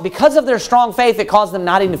how, because of their strong faith, it caused them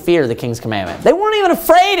not even to fear the king's commandment. They weren't even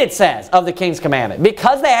afraid, it says, of the king's commandment.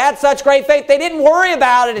 Because they had such great faith, they didn't worry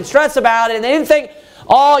about it and stress about it. And they didn't think,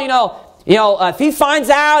 if he finds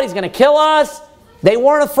out, he's going to kill us. They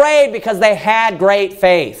weren't afraid because they had great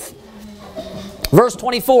faith. Verse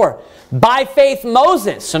 24. By faith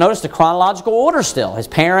Moses. So notice the chronological order still. His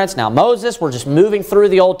parents, now Moses. We're just moving through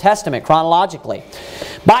the Old Testament chronologically.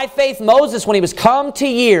 By faith Moses, when he was come to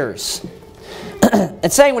years.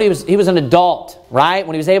 It's saying when he was an adult, right?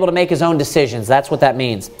 When he was able to make his own decisions. That's what that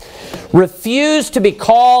means. Refused to be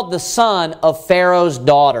called the son of Pharaoh's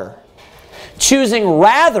daughter. Choosing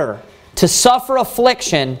rather to suffer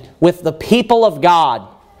affliction with the people of God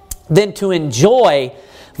than to enjoy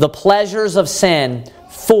the pleasures of sin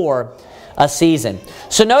for a season.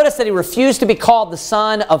 So notice that he refused to be called the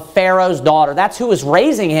son of Pharaoh's daughter. That's who was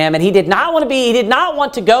raising him, and he did not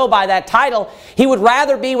want to go by that title. He would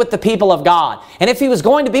rather be with the people of God. And if he was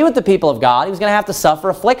going to be with the people of God, he was going to have to suffer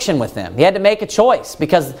affliction with them. He had to make a choice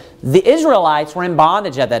because the Israelites were in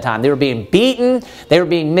bondage at that time. They were being beaten, they were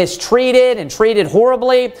being mistreated and treated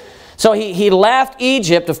horribly. So he left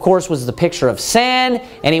Egypt, of course, was the picture of sin,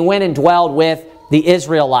 and he went and dwelled with the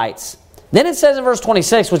Israelites. Then it says in verse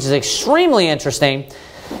 26, which is extremely interesting,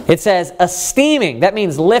 it says, esteeming, that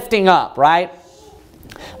means lifting up, right?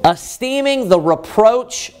 Esteeming the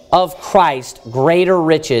reproach of Christ greater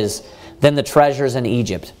riches than the treasures in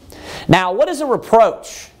Egypt. Now, what is a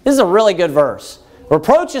reproach? This is a really good verse.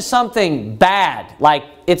 Reproach is something bad,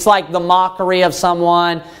 it's like the mockery of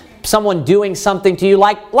someone doing something to you,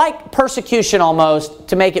 like persecution almost,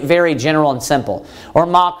 to make it very general and simple, or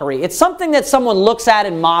mockery. It's something that someone looks at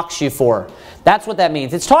and mocks you for. That's what that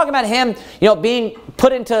means. It's talking about him, being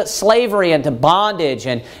put into slavery and to bondage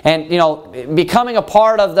and becoming a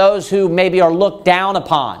part of those who maybe are looked down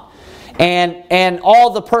upon, and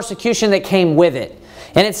all the persecution that came with it.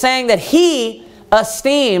 And it's saying that he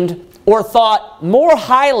esteemed or thought more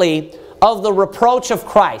highly of the reproach of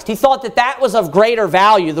Christ. He thought that was of greater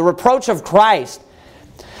value, the reproach of Christ.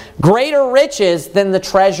 Greater riches than the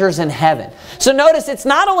treasures in heaven. So notice it's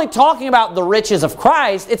not only talking about the riches of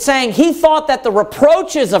Christ, it's saying he thought that the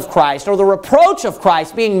reproaches of Christ, or the reproach of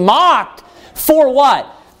Christ, being mocked for what?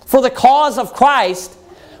 For the cause of Christ,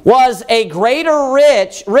 was greater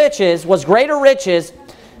riches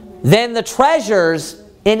than the treasures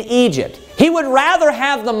in Egypt. He would rather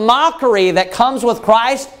have the mockery that comes with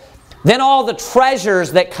Christ than all the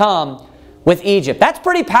treasures that come with Egypt. That's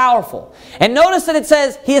pretty powerful. And notice that it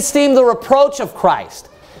says he esteemed the reproach of Christ.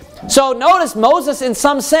 So notice Moses, in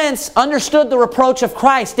some sense, understood the reproach of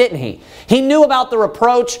Christ, didn't he? He knew about the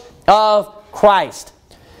reproach of Christ.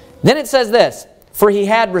 Then it says this, for he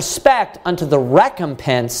had respect unto the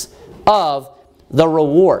recompense of the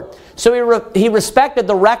reward. So he respected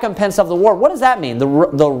the recompense of the reward. What does that mean? The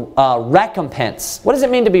recompense. What does it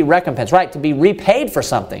mean to be recompensed? Right, to be repaid for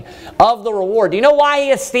something. Of the reward. Do you know why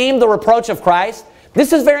he esteemed the reproach of Christ?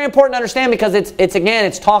 This is very important to understand because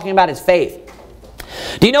it's talking about his faith.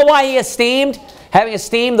 Do you know why he having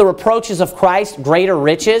esteemed the reproaches of Christ greater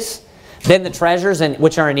riches than the treasures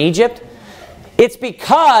which are in Egypt? It's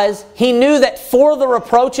because he knew that for the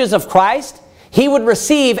reproaches of Christ, he would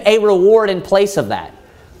receive a reward in place of that.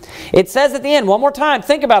 It says at the end, one more time,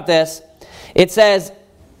 think about this. It says,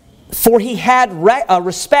 for he had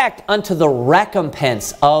respect unto the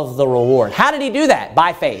recompense of the reward. How did he do that?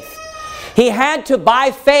 By faith. He had to,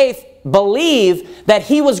 by faith, believe that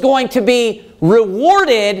he was going to be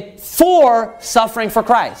rewarded for suffering for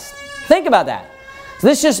Christ. Think about that.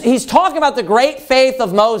 He's talking about the great faith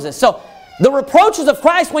of Moses. So the reproaches of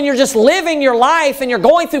Christ, when you're just living your life and you're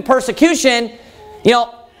going through persecution,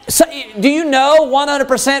 so do you know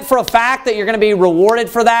 100% for a fact that you're going to be rewarded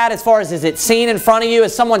for that? As far as, is it seen in front of you?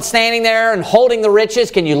 Is someone standing there and holding the riches?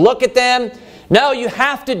 Can you look at them? No, you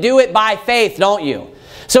have to do it by faith, don't you?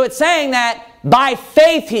 So it's saying that by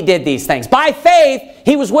faith he did these things. By faith,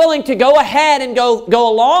 he was willing to go ahead and go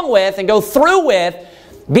along with and go through with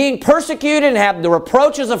being persecuted and have the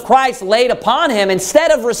reproaches of Christ laid upon him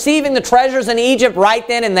instead of receiving the treasures in Egypt right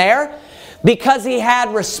then and there, because he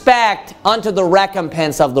had respect unto the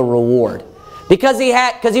recompense of the reward. Because he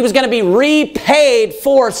was going to be repaid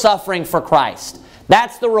for suffering for Christ.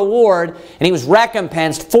 That's the reward, and he was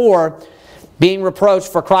recompensed for being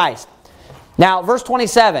reproached for Christ. Now, verse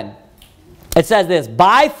 27, it says this,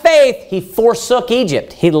 by faith he forsook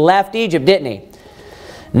Egypt. He left Egypt, didn't he?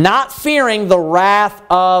 Not fearing the wrath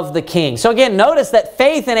of the king. So again, notice that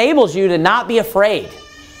faith enables you to not be afraid.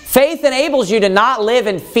 Faith enables you to not live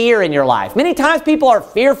in fear in your life. Many times people are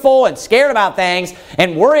fearful and scared about things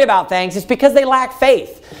and worry about things. It's because they lack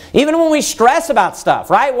faith. Even when we stress about stuff,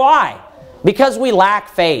 right? Why? Because we lack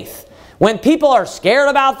faith. When people are scared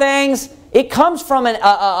about things, it comes from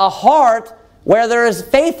a heart where there is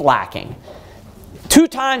faith lacking. 2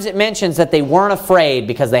 times it mentions that they weren't afraid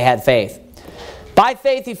because they had faith. By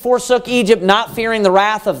faith he forsook Egypt, not fearing the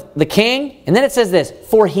wrath of the king. And then it says this,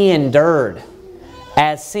 for he endured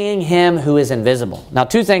as seeing him who is invisible. Now,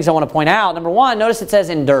 2 things I want to point out. Number 1, notice it says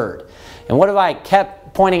endured. And what have I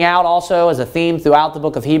kept pointing out also as a theme throughout the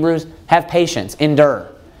book of Hebrews? Have patience, endure.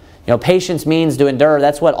 You know, patience means to endure.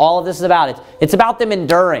 That's what all of this is about. It's about them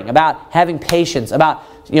enduring, about having patience, about,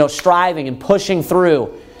 striving and pushing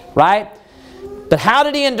through, right? But how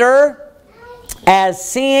did he endure? As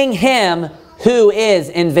seeing him who is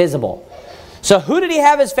invisible. So who did he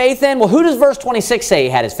have his faith in? Well, who does verse 26 say he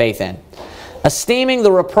had his faith in? Esteeming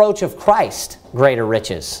the reproach of Christ greater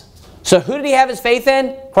riches. So who did he have his faith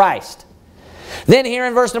in? Christ. Then here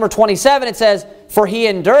in verse number 27 it says, for he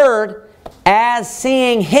endured as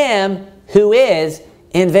seeing him who is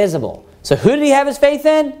invisible. So who did he have his faith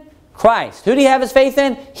in? Christ. Who did he have his faith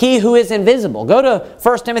in? He who is invisible. Go to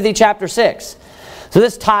 1 Timothy chapter 6. So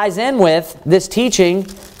this ties in with this teaching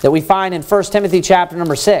that we find in 1 Timothy chapter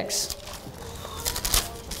number 6.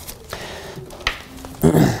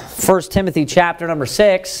 1 Timothy chapter number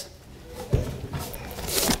 6.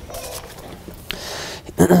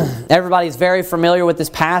 Everybody's very familiar with this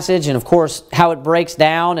passage and of course how it breaks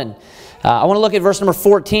down. And I want to look at verse number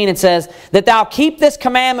 14. It says, that thou keep this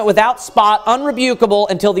commandment without spot, unrebukable,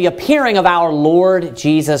 until the appearing of our Lord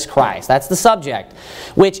Jesus Christ. That's the subject.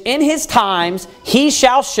 Which in his times he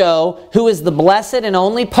shall show who is the blessed and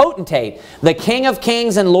only potentate, the King of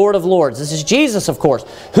kings and Lord of lords. This is Jesus, of course,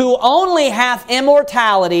 who only hath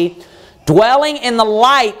immortality, dwelling in the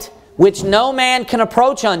light which no man can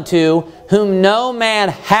approach unto, whom no man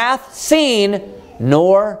hath seen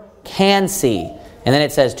nor can see. And then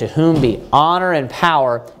it says, to whom be honor and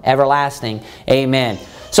power everlasting. Amen.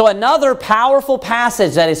 So another powerful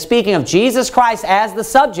passage that is speaking of Jesus Christ as the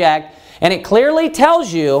subject, and it clearly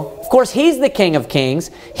tells you, of course, He's the King of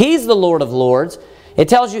kings. He's the Lord of lords. It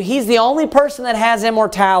tells you He's the only person that has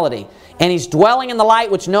immortality. And He's dwelling in the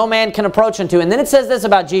light which no man can approach unto. And then it says this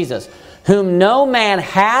about Jesus, whom no man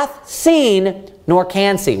hath seen nor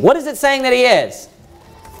can see. What is it saying that He is?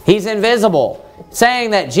 He's invisible.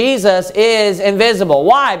 Saying that Jesus is invisible.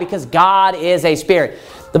 Why? Because God is a spirit.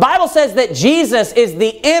 The Bible says that Jesus is the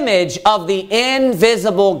image of the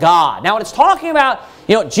invisible God. Now when it's talking about,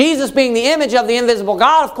 Jesus being the image of the invisible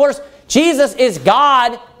God, of course, Jesus is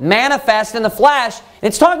God manifest in the flesh. And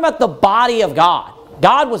it's talking about the body of God.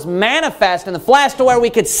 God was manifest in the flesh to where we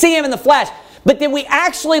could see Him in the flesh. But did we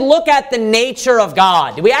actually look at the nature of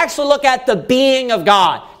God? Did we actually look at the being of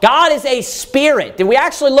God? God is a spirit. Did we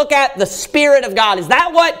actually look at the Spirit of God? Is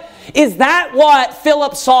that what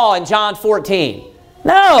Philip saw in John 14?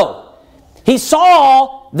 No. He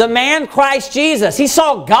saw the man Christ Jesus. He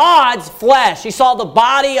saw God's flesh. He saw the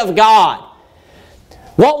body of God.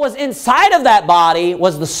 What was inside of that body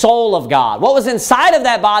was the soul of God. What was inside of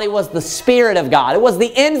that body was the Spirit of God. It was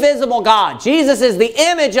the invisible God. Jesus is the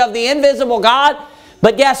image of the invisible God.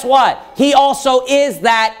 But guess what? He also is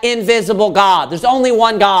that invisible God. There's only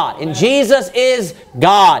one God. And Jesus is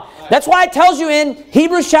God. That's why it tells you in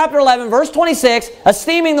Hebrews chapter 11, verse 26,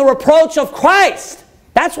 esteeming the reproach of Christ.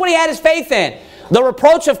 That's what he had his faith in. The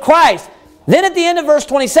reproach of Christ. Then at the end of verse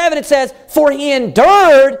 27 it says, for he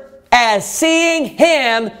endured as seeing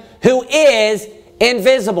him who is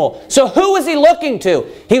invisible. So who was he looking to?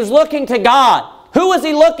 He was looking to God. Who was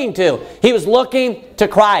he looking to? He was looking to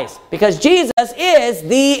Christ. Because Jesus is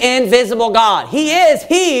the invisible God. He is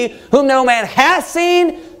He whom no man has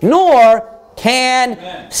seen nor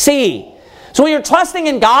can see. So when you're trusting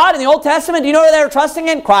in God in the Old Testament, do you know who they were trusting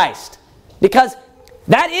in? Christ. Because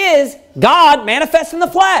that is God manifest in the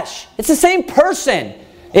flesh. It's the same person.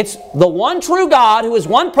 It's the one true God who is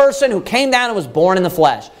one person who came down and was born in the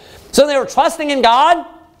flesh. So they were trusting in God.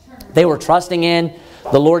 They were trusting in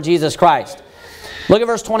the Lord Jesus Christ. Look at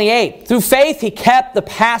verse 28. Through faith he kept the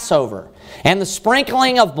Passover and the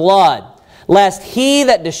sprinkling of blood, lest he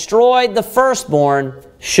that destroyed the firstborn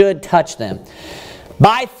should touch them.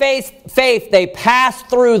 By faith they passed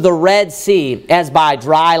through the Red Sea as by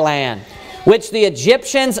dry land, which the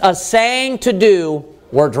Egyptians assaying to do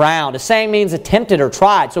were drowned. A saying means attempted or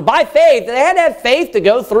tried. So by faith, they had to have faith to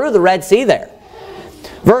go through the Red Sea there.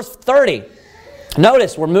 Verse 30.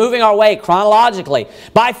 Notice, we're moving our way chronologically.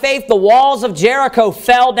 By faith, the walls of Jericho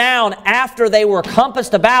fell down after they were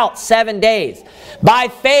compassed about 7 days. By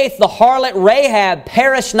faith, the harlot Rahab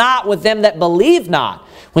perished not with them that believed not,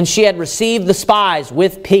 when she had received the spies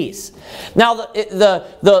with peace. Now,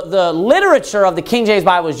 the literature of the King James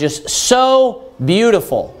Bible is just so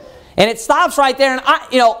beautiful. And it stops right there. And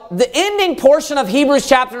the ending portion of Hebrews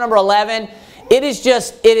chapter number 11, it is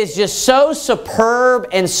just so superb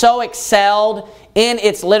and so excelled in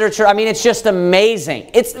its literature. I mean, it's just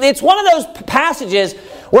amazing. It's one of those passages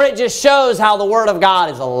where it just shows how the Word of God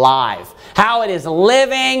is alive, how it is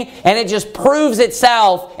living, and it just proves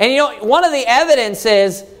itself. And one of the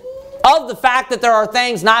evidences of the fact that there are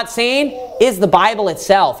things not seen is the Bible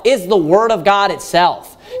itself, is the Word of God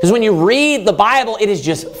itself. Because when you read the Bible, it is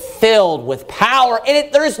just filled with power.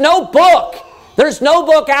 And there is no book. There's no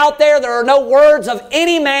book out there. There are no words of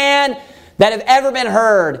any man that have ever been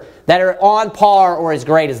heard that are on par or as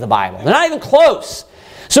great as the Bible. They're not even close.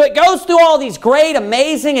 So it goes through all these great,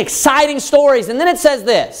 amazing, exciting stories. And then it says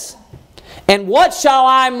this, "And what shall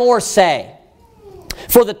I more say?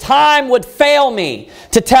 For the time would fail me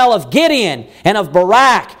to tell of Gideon and of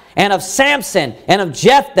Barak and of Samson and of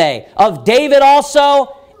Jephthah, of David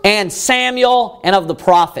also and Samuel and of the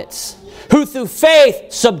prophets, who through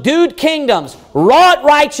faith subdued kingdoms, wrought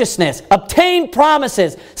righteousness, obtained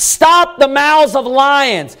promises, stopped the mouths of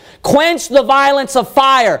lions, quenched the violence of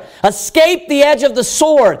fire, escaped the edge of the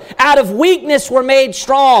sword, out of weakness were made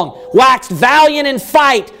strong, waxed valiant in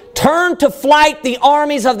fight, turned to flight the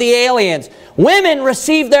armies of the aliens. Women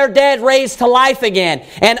received their dead raised to life again,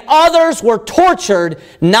 and others were tortured,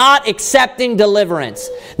 not accepting deliverance,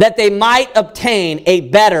 that they might obtain a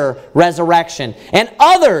better resurrection. And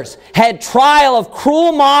others had trial of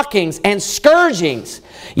cruel mockings and scourgings,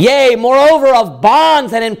 yea, moreover of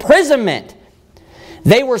bonds and imprisonment.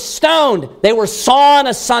 They were stoned, they were sawn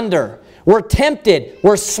asunder, were tempted,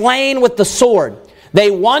 were slain with the sword. They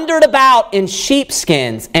wandered about in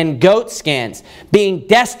sheepskins and goatskins, being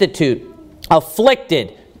destitute,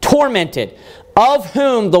 afflicted, tormented, of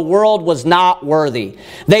whom the world was not worthy.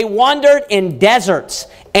 They wandered in deserts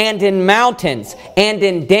and in mountains and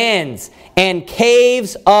in dens and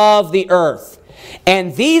caves of the earth.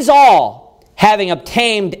 And these all, having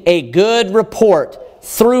obtained a good report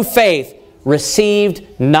through faith,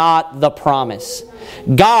 received not the promise.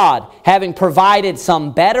 God, having provided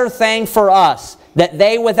some better thing for us, that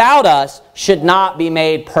they without us should not be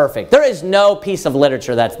made perfect. There is no piece of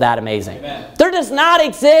literature that's that amazing. Amen. There does not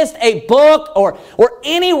exist a book or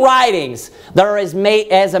any writings that are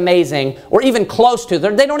as amazing or even close to.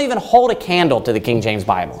 They don't even hold a candle to the King James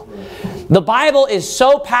Bible. The Bible is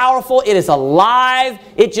so powerful. It is alive.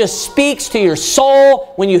 It just speaks to your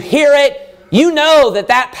soul. When you hear it, you know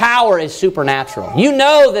that power is supernatural. You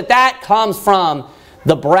know that comes from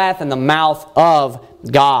the breath and the mouth of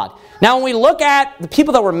God. Now, when we look at the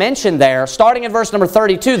people that were mentioned there, starting in verse number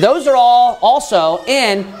 32, those are all also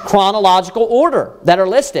in chronological order that are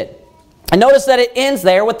listed. And notice that it ends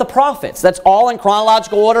there with the prophets. That's all in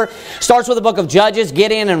chronological order. Starts with the book of Judges,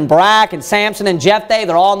 Gideon and Barak and Samson and Jephthah.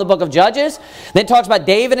 They're all in the book of Judges. Then it talks about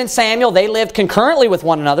David and Samuel. They lived concurrently with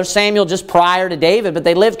one another. Samuel just prior to David, but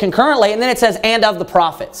they lived concurrently. And then it says, and of the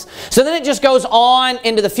prophets. So then it just goes on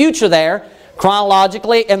into the future there,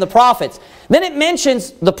 chronologically, and the prophets. Then it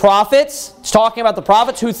mentions the prophets. It's talking about the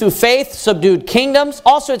prophets who through faith subdued kingdoms.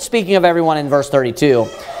 Also it's speaking of everyone in verse 32.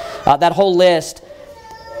 That whole list.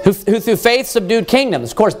 Who through faith subdued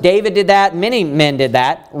kingdoms. Of course, David did that. Many men did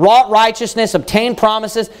that. Wrought righteousness, obtained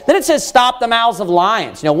promises. Then it says stop the mouths of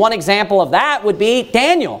lions. One example of that would be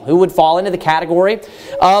Daniel, who would fall into the category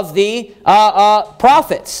of the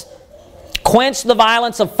prophets. Quenched the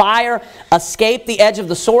violence of fire, escaped the edge of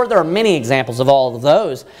the sword. There are many examples of all of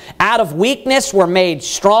those. Out of weakness were made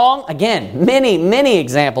strong. Again, many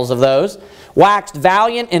examples of those. Waxed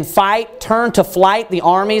valiant in fight, turned to flight the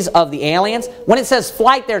armies of the aliens. When it says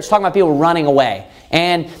flight there, it's talking about people running away.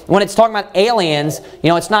 And when it's talking about aliens,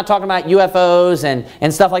 it's not talking about UFOs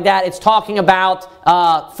and stuff like that. It's talking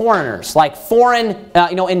about foreigners, like foreign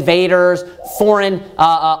invaders, foreign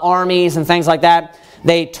armies and things like that.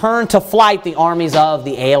 They turned to flight the armies of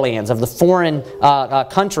the aliens, of the foreign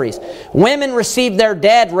countries. Women received their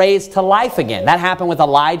dead raised to life again. That happened with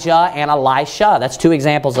Elijah and Elisha. That's two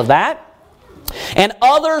examples of that. And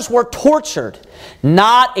others were tortured,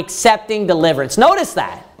 not accepting deliverance. Notice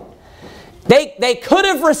that. They could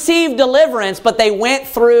have received deliverance, but they went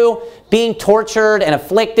through being tortured and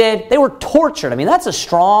afflicted. They were tortured. I mean, that's a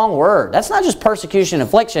strong word. That's not just persecution and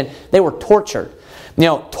affliction. They were tortured.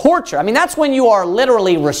 torture. I mean, that's when you are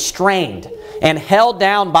literally restrained and held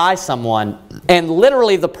down by someone. And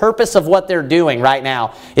literally the purpose of what they're doing right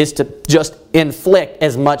now is to just inflict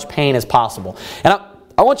as much pain as possible. And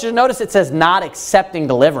I want you to notice it says not accepting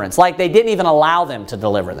deliverance. Like they didn't even allow them to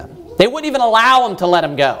deliver them. They wouldn't even allow them to let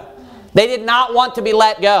them go. They did not want to be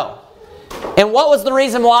let go. And what was the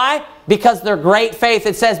reason why? Because their great faith.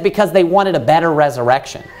 It says because they wanted a better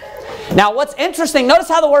resurrection. Now what's interesting, notice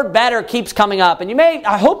how the word better keeps coming up. And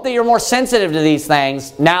I hope that you're more sensitive to these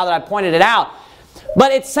things now that I've pointed it out.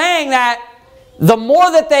 But it's saying that the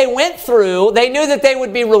more that they went through, they knew that they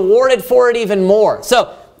would be rewarded for it even more.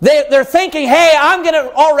 So they're thinking, hey, I'm going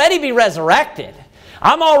to already be resurrected.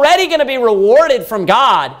 I'm already going to be rewarded from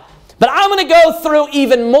God. But I'm going to go through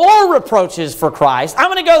even more reproaches for Christ.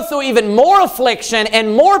 I'm going to go through even more affliction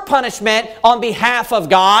and more punishment on behalf of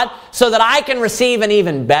God so that I can receive an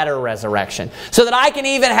even better resurrection. So that I can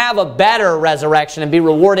even have a better resurrection and be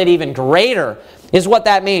rewarded even greater is what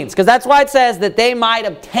that means. Because that's why it says that they might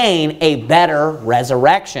obtain a better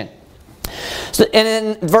resurrection. So,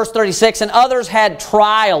 and in verse 36, and others had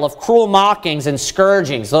trial of cruel mockings and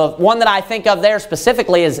scourgings. The one that I think of there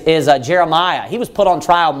specifically is Jeremiah. He was put on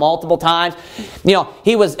trial multiple times.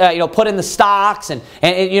 He was put in the stocks, and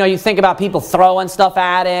you think about people throwing stuff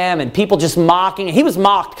at him and people just mocking. He was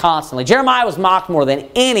mocked constantly. Jeremiah was mocked more than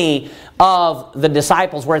any of the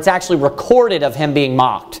disciples, where it's actually recorded of him being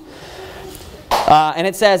mocked. And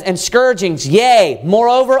it says, and scourgings, yea,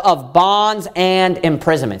 moreover of bonds and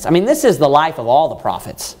imprisonments. I mean, this is the life of all the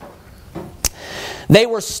prophets. They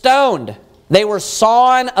were stoned. They were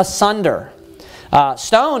sawn asunder.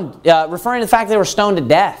 Stoned, referring to the fact they were stoned to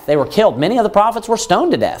death. They were killed. Many of the prophets were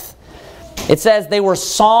stoned to death. It says they were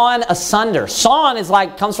sawn asunder. Sawn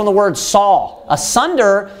comes from the word saw.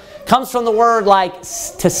 Asunder comes from the word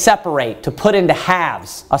to separate, to put into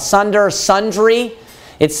halves. Asunder, sundry.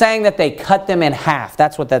 It's saying that they cut them in half.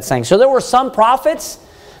 That's what that's saying. So there were some prophets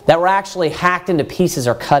that were actually hacked into pieces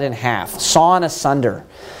or cut in half, sawn asunder.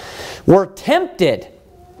 Were tempted.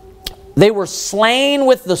 They were slain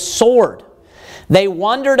with the sword. They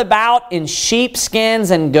wandered about in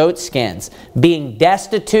sheepskins and goatskins, being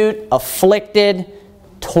destitute, afflicted,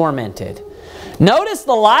 tormented. Notice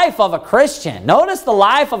the life of a Christian. Notice the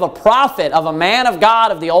life of a prophet, of a man of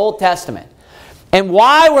God of the Old Testament. And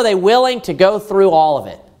why were they willing to go through all of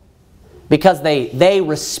it? Because they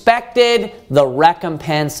respected the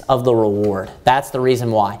recompense of the reward. That's the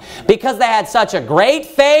reason why. Because they had such a great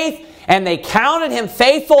faith, and they counted Him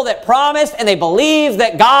faithful that promised, and they believed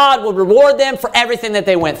that God would reward them for everything that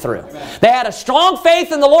they went through. Amen. They had a strong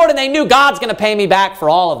faith in the Lord, and they knew God's going to pay me back for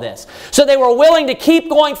all of this. So they were willing to keep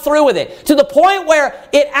going through with it, to the point where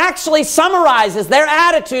it actually summarizes their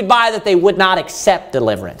attitude by that they would not accept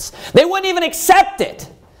deliverance. They wouldn't even accept it,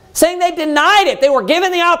 saying they denied it. They were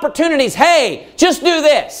given the opportunities, hey, just do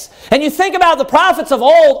this. And you think about the prophets of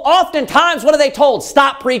old, oftentimes what are they told?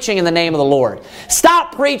 Stop preaching in the name of the Lord.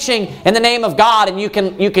 Stop preaching in the name of God and you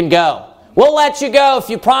can go. We'll let you go if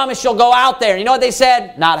you promise you'll go out there. And you know what they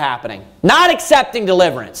said? Not happening. Not accepting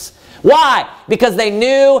deliverance. Why? Because they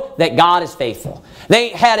knew that God is faithful. They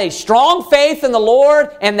had a strong faith in the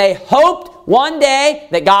Lord, and they hoped one day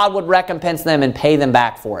that God would recompense them and pay them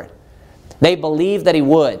back for it. They believed that He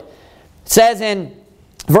would. It says in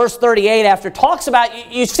verse 38, after it talks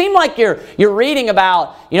about, you seem like you're reading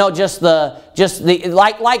about, like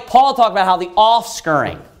Paul talked about how the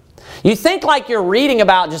offscouring. You think like you're reading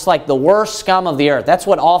about just like the worst scum of the earth. That's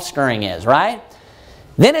what offscouring is, right?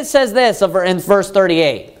 Then it says this in verse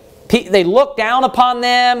 38. They looked down upon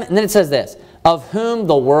them, and then it says this, of whom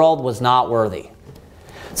the world was not worthy.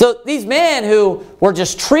 So these men who were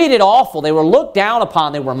just treated awful, they were looked down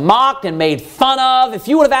upon, they were mocked and made fun of. If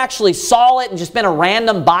you would have actually saw it and just been a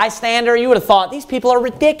random bystander, you would have thought, these people are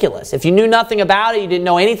ridiculous. If you knew nothing about it, you didn't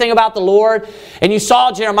know anything about the Lord, and you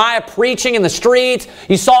saw Jeremiah preaching in the streets,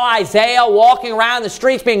 you saw Isaiah walking around the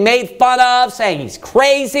streets being made fun of, saying he's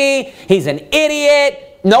crazy, he's an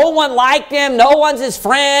idiot, no one liked him, no one's his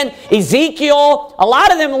friend. Ezekiel, a lot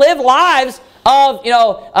of them lived lives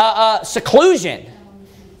of seclusion.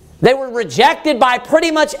 They were rejected by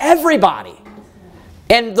pretty much everybody.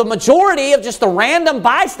 And the majority of just a random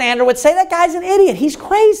bystander would say, that guy's an idiot. He's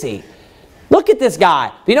crazy. Look at this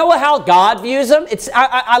guy. Do you know how God views him?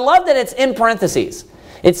 I love that it's in parentheses.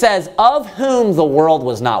 It says, of whom the world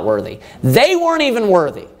was not worthy. They weren't even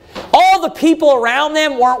worthy. All the people around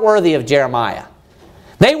them weren't worthy of Jeremiah.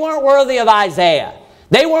 They weren't worthy of Isaiah.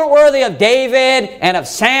 They weren't worthy of David and of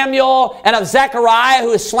Samuel and of Zechariah, who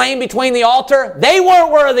was slain between the altar. They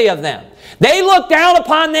weren't worthy of them. They looked down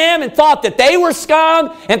upon them and thought that they were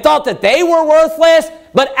scum and thought that they were worthless.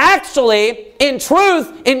 but actually, in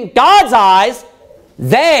truth, in God's eyes,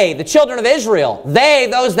 they, the children of Israel,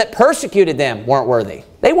 those that persecuted them, weren't worthy.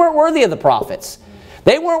 They weren't worthy of the prophets.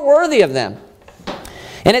 They weren't worthy of them.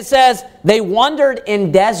 And it says, they wandered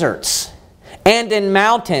in deserts and in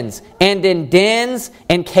mountains and in dens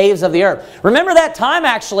and caves of the earth. Remember that time,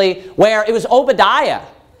 actually, where it was Obadiah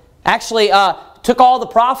actually took all the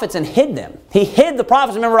prophets and hid them. He hid the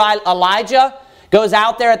prophets. Remember Elijah goes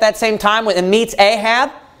out there at that same time and meets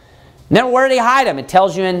Ahab? Then where did he hide them? It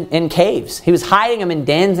tells you in caves. He was hiding them in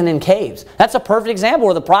dens and in caves. That's a perfect example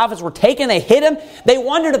where the prophets were taken, they hid them. They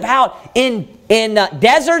wandered about in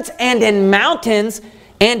deserts and in mountains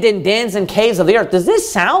and in dens and caves of the earth. Does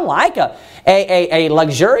this sound like a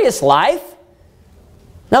luxurious life?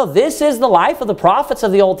 No, this is the life of the prophets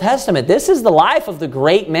of the Old Testament. This is the life of the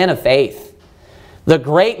great men of faith. The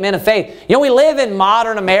great men of faith. You know, we live in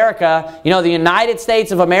modern America, the United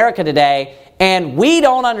States of America today, and we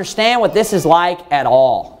don't understand what this is like at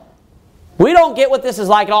all. We don't get what this is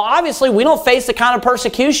like at all. Obviously, we don't face the kind of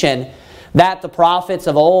persecution that the prophets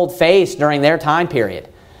of old faced during their time period.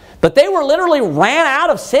 But they were literally ran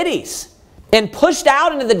out of cities and pushed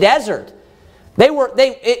out into the desert.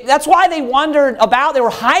 That's why they wandered about. They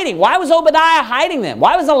were hiding. Why was Obadiah hiding them?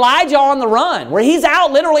 Why was Elijah on the run, where he's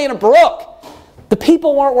out literally in a brook? The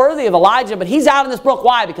people weren't worthy of Elijah, but he's out in this brook.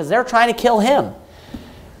 Why? Because they're trying to kill him.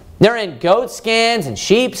 They're in goat skins and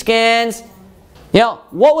sheep skins.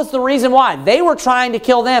 What was the reason why? They were trying to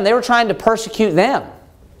kill them. They were trying to persecute them.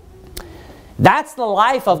 That's the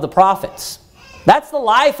life of the prophets. That's the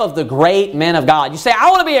life of the great men of God. You say, I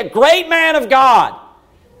want to be a great man of God.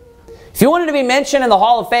 If you wanted to be mentioned in the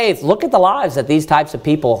Hall of Faith, look at the lives that these types of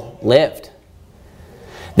people lived.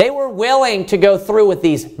 They were willing to go through with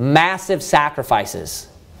these massive sacrifices.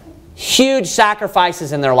 Huge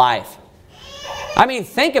sacrifices in their life. I mean,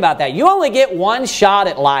 think about that. You only get one shot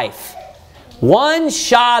at life. One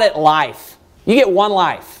shot at life. You get one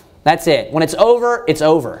life. That's it. When it's over, it's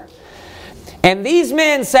over. And these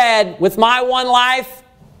men said, with my one life,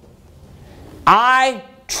 I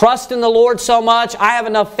trust in the Lord so much, I have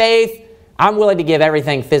enough faith, I'm willing to give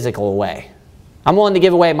everything physical away. I'm willing to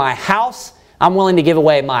give away my house. I'm willing to give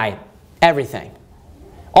away my everything.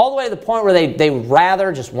 All the way to the point where they would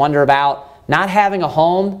rather just wonder about not having a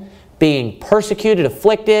home, being persecuted,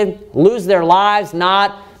 afflicted, lose their lives,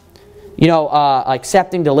 not,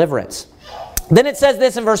 accepting deliverance. Then it says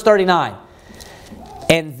this in verse 39.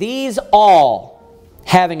 And these all,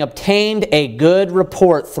 having obtained a good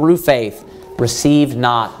report through faith, received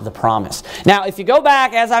not the promise. Now, if you go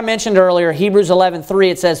back, as I mentioned earlier, Hebrews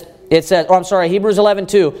 11:3, Hebrews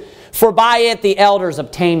 11:2, for by it the elders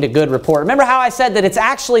obtained a good report. Remember how I said that it's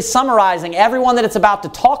actually summarizing everyone that it's about to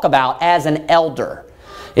talk about as an elder.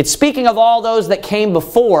 It's speaking of all those that came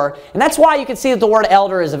before, and that's why you can see that the word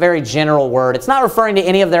elder is a very general word. It's not referring to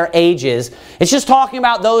any of their ages. It's just talking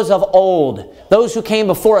about those of old, those who came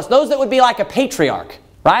before us, those that would be like a patriarch,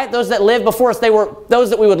 right? Those that lived before us, they were those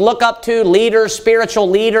that we would look up to, leaders, spiritual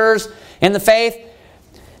leaders in the faith.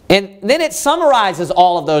 And then it summarizes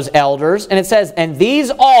all of those elders, and it says, and these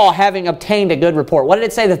all having obtained a good report. What did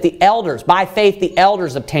it say? That the elders, by faith, the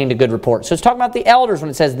elders obtained a good report. So it's talking about the elders when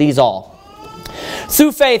it says these all.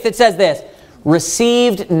 Through faith, it says this,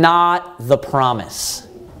 received not the promise.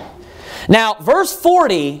 Now, verse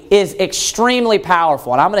 40 is extremely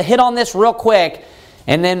powerful, and I'm going to hit on this real quick,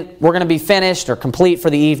 and then we're going to be finished or complete for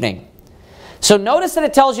the evening. So notice that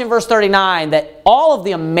it tells you in verse 39 that all of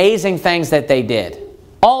the amazing things that they did,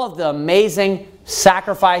 all of the amazing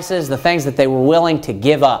sacrifices, the things that they were willing to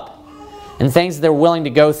give up, and things that they were willing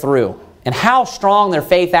to go through, and how strong their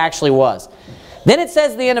faith actually was. Then it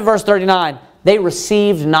says at the end of verse 39, they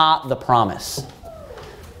received not the promise.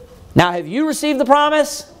 Now, have you received the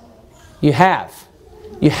promise? You have.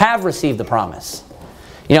 You have received the promise.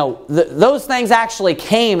 Those things actually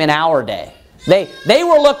came in our day. They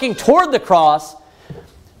were looking toward the cross,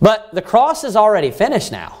 but the cross is already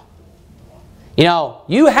finished now.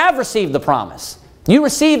 You have received the promise. You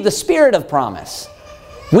received the spirit of promise.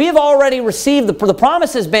 We have already received the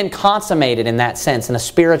promise has been consummated in that sense, in a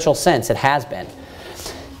spiritual sense. It has been.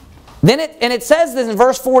 Then it says this in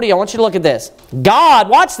verse 40. I want you to look at this. God,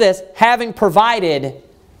 watch this, having provided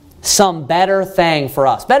some better thing for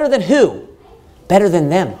us. Better than who? Better than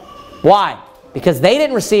them. Why? Because they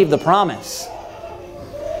didn't receive the promise.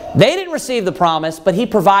 They didn't receive the promise, but He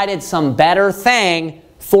provided some better thing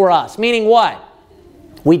for us. Meaning what?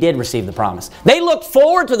 We did receive the promise. They looked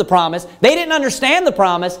forward to the promise. They didn't understand the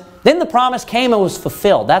promise. Then the promise came and was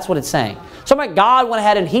fulfilled. That's what it's saying. So God went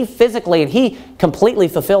ahead and He completely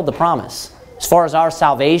fulfilled the promise. As far as our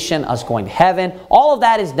salvation, us going to heaven, all of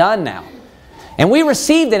that is done now. And we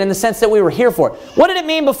received it in the sense that we were here for it. What did it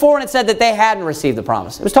mean before when it said that they hadn't received the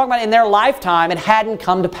promise? It was talking about in their lifetime it hadn't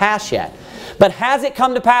come to pass yet. But has it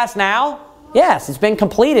come to pass now? Yes, it's been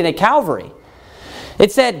completed at Calvary.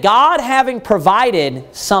 It said, God having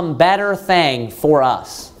provided some better thing for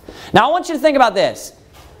us. Now I want you to think about this.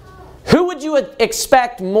 Who would you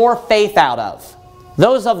expect more faith out of?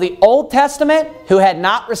 Those of the Old Testament who had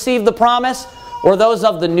not received the promise, or those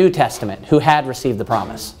of the New Testament who had received the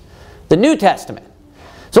promise? The New Testament.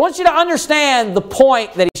 So I want you to understand the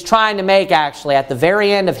point that he's trying to make actually at the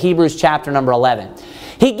very end of Hebrews chapter number 11.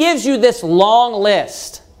 He gives you this long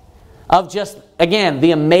list of just, again,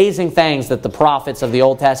 the amazing things that the prophets of the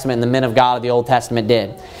Old Testament and the men of God of the Old Testament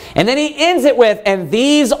did. And then he ends it with, and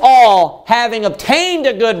these all having obtained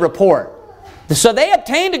a good report. So they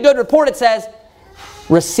obtained a good report, it says,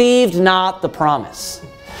 received not the promise.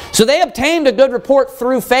 So they obtained a good report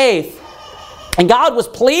through faith. And God was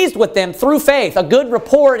pleased with them through faith. A good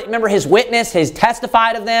report, remember his witness, his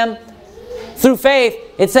testified of them. Through faith,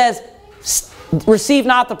 it says, receive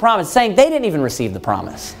not the promise. Saying they didn't even receive the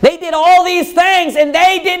promise. They did all these things and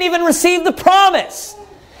they didn't even receive the promise.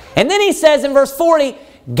 And then he says in verse 40,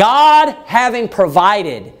 God having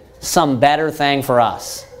provided some better thing for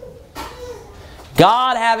us.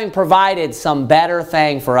 God having provided some better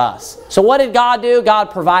thing for us. So what did God do?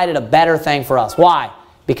 God provided a better thing for us. Why?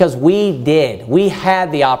 Because we did. We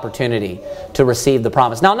had the opportunity to receive the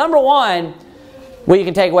promise. Now, number one, what you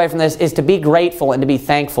can take away from this is to be grateful and to be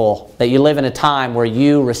thankful that you live in a time where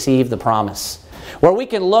you receive the promise. Where we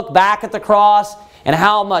can look back at the cross and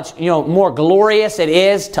how much more glorious it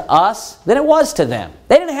is to us than it was to them.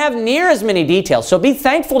 They didn't have near as many details. So be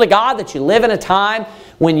thankful to God that you live in a time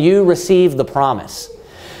when you receive the promise.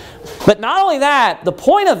 But not only that, the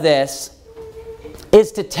point of this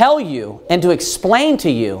is to tell you and to explain to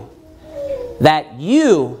you that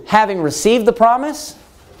you, having received the promise,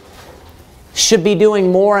 should be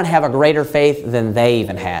doing more and have a greater faith than they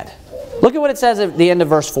even had. Look at what it says at the end of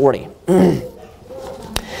verse 40.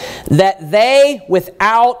 That they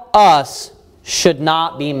without us should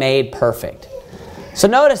not be made perfect. So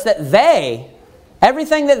notice that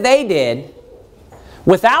everything that they did,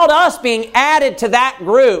 without us being added to that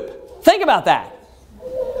group, think about that.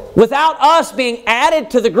 Without us being added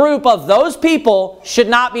to the group of those people should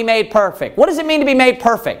not be made perfect. What does it mean to be made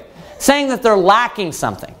perfect? Saying that they're lacking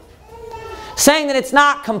something. Saying that it's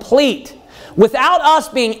not complete. Without us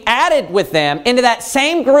being added with them into that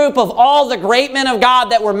same group of all the great men of God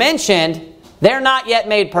that were mentioned, they're not yet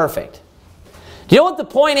made perfect. Do you know what the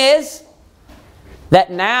point is?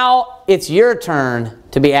 That now it's your turn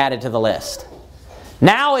to be added to the list.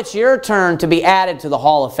 Now it's your turn to be added to the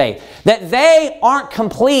hall of faith. That they aren't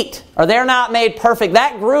complete or they're not made perfect.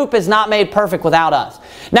 That group is not made perfect without us.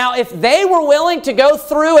 Now if they were willing to go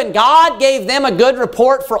through and God gave them a good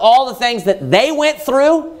report for all the things that they went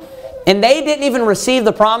through and they didn't even receive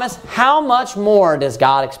the promise, how much more does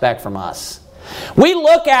God expect from us? We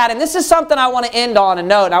look at, and this is something I want to end on and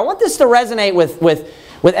note, and I want this to resonate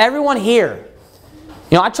with everyone here.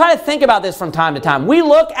 I try to think about this from time to time. We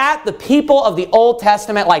look at the people of the Old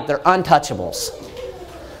Testament like they're untouchables.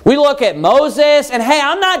 We look at Moses, and hey,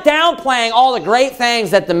 I'm not downplaying all the great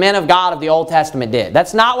things that the men of God of the Old Testament did.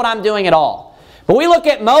 That's not what I'm doing at all. But we look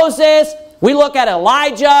at Moses, we look at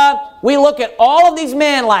Elijah, we look at all of these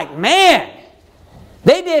men like, man,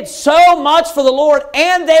 they did so much for the Lord,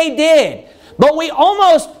 and they did. But we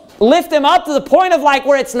almost lift them up to the point of like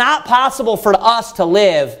where it's not possible for us to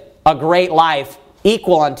live a great life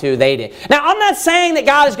equal unto they did. Now, I'm not saying that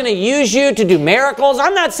God is going to use you to do miracles.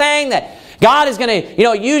 I'm not saying that God is going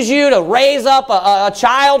to, use you to raise up a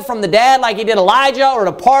child from the dead like He did Elijah or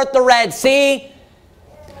to part the Red Sea.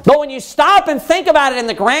 But when you stop and think about it in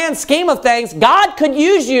the grand scheme of things, God could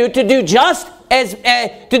use you to do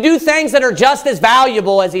to do things that are just as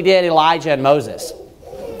valuable as He did Elijah and Moses.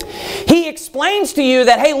 He explains to you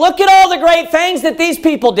that, hey, look at all the great things that these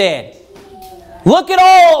people did. Look at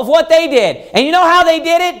all of what they did. And you know how they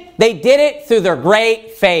did it? They did it through their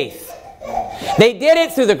great faith. They did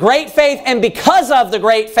it through the great faith and because of the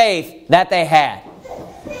great faith that they had.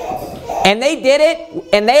 And they did it,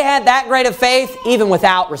 and they had that great of faith even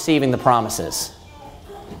without receiving the promises.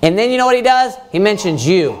 And then you know what He does? He mentions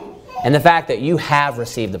you and the fact that you have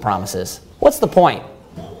received the promises. What's the point?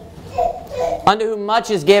 Unto whom much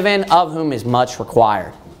is given, of whom is much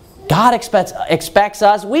required. God expects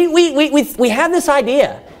us. We have this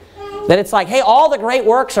idea that it's like, hey, all the great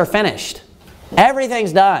works are finished.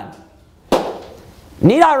 Everything's done.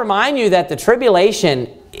 Need I remind you that the tribulation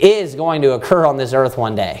is going to occur on this earth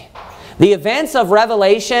one day. The events of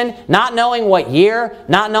Revelation, not knowing what year,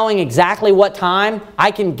 not knowing exactly what time,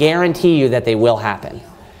 I can guarantee you that they will happen.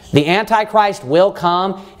 The Antichrist will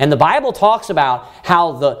come, and the Bible talks about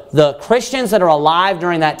how the Christians that are alive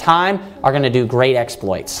during that time are going to do great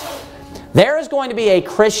exploits. There is going to be a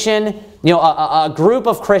Christian, a group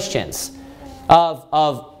of Christians,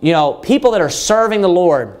 of people that are serving the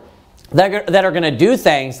Lord, that are going to do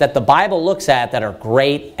things that the Bible looks at that are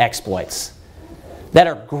great exploits, that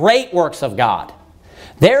are great works of God.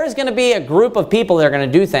 There is going to be a group of people that are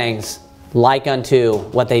going to do things like unto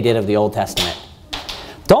what they did of the Old Testament.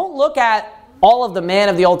 Don't look at all of the men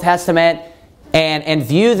of the Old Testament and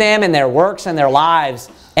view them and their works and their lives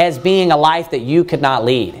as being a life that you could not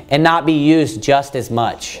lead and not be used just as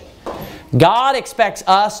much. God expects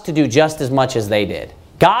us to do just as much as they did.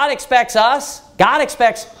 God expects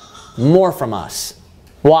more from us.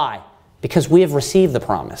 Why? Because we have received the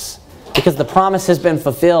promise. Because the promise has been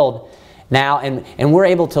fulfilled now, and we're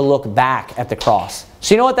able to look back at the cross.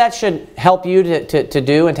 So you know what that should help you to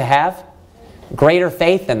do and to have? Greater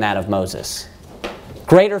faith than that of Moses.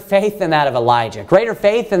 Greater faith than that of Elijah. Greater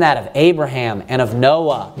faith than that of Abraham and of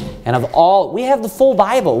Noah and of all. We have the full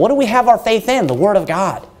Bible. What do we have our faith in? The Word of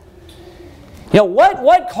God.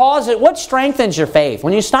 What strengthens your faith?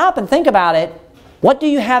 When you stop and think about it, what do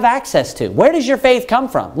you have access to? Where does your faith come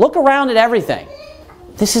from? Look around at everything.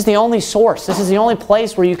 This is the only source. This is the only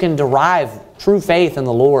place where you can derive true faith in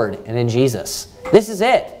the Lord and in Jesus. This is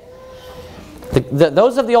it.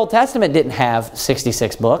 Those of the Old Testament didn't have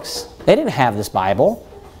 66 books. They didn't have this Bible.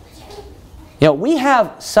 We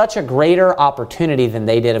have such a greater opportunity than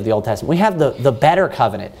they did of the Old Testament. We have the better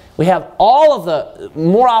covenant. We have all of the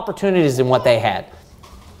more opportunities than what they had.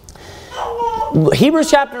 Hebrews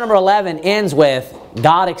chapter number 11 ends with,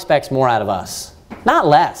 God expects more out of us, not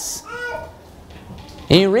less.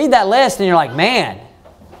 And you read that list and you're like, man,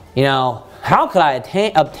 how could I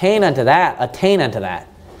attain unto that?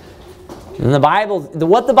 And the Bible,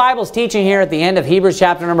 what the Bible's teaching here at the end of Hebrews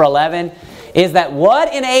chapter number 11 is that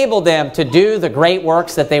what enabled them to do the great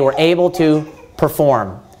works that they were able to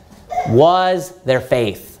perform was their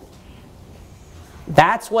faith.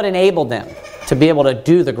 That's what enabled them to be able to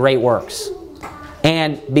do the great works.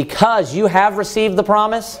 And because you have received the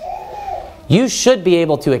promise, you should be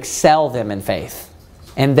able to excel them in faith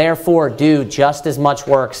and therefore do just as much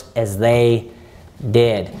works as they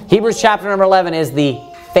did. Hebrews chapter number 11 is the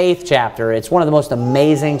faith chapter. It's one of the most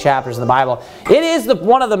amazing chapters in the Bible. It is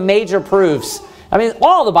one of the major proofs. I mean,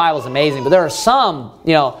 all the Bible is amazing, but there are some,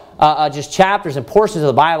 just chapters and portions of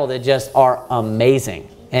the Bible that just are amazing.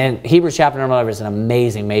 And Hebrews chapter number 11 is an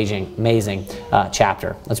amazing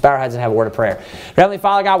chapter. Let's bow our heads and have a word of prayer. Heavenly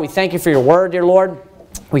Father God, we thank you for your word, dear Lord.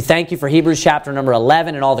 We thank you for Hebrews chapter number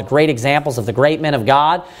 11 and all the great examples of the great men of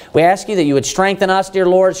God. We ask you that you would strengthen us, dear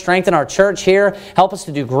Lord, strengthen our church here. Help us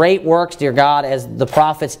to do great works, dear God, as the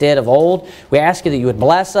prophets did of old. We ask you that you would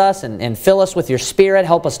bless us and fill us with your Spirit.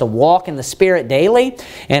 Help us to walk in the Spirit daily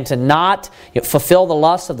and to not fulfill the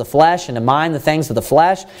lusts of the flesh and to mind the things of the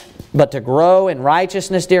flesh, but to grow in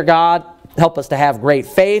righteousness, dear God. Help us to have great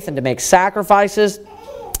faith and to make sacrifices.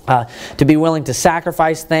 To be willing to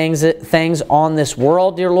sacrifice things on this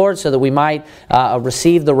world, dear Lord, so that we might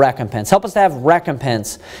receive the recompense. Help us to have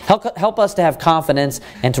recompense. Help us to have confidence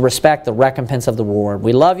and to respect the recompense of the reward.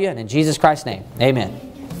 We love you, and in Jesus Christ's name, amen.